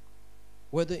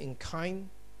 whether in kind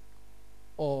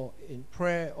or in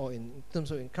prayer or in terms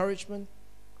of encouragement,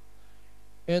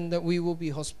 and that we will be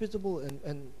hospitable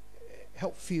and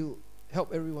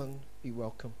help everyone be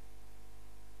welcome.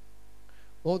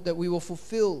 Lord, that we will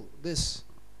fulfill this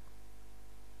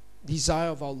desire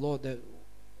of our Lord, that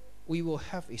we will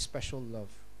have a special love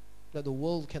that the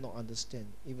world cannot understand,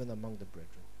 even among the brethren.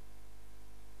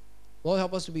 Lord,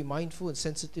 help us to be mindful and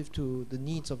sensitive to the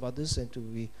needs of others, and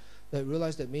to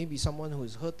realize that maybe someone who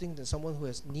is hurting, and someone who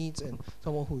has needs, and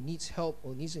someone who needs help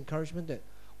or needs encouragement, that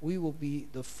we will be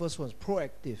the first ones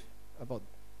proactive about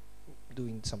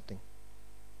doing something.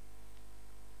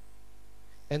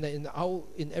 And that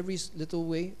in every little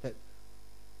way, that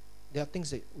there are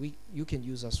things that you can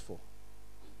use us for.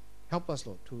 Help us,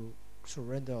 Lord, to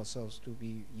surrender ourselves, to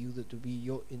be yielded, to be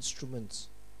your instruments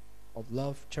of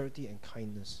love, charity, and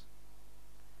kindness.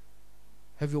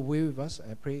 Have your way with us.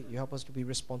 I pray you help us to be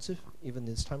responsive, even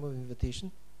in this time of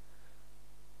invitation.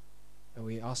 And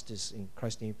we ask this in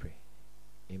Christ's name we pray.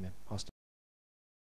 Amen. Pastor.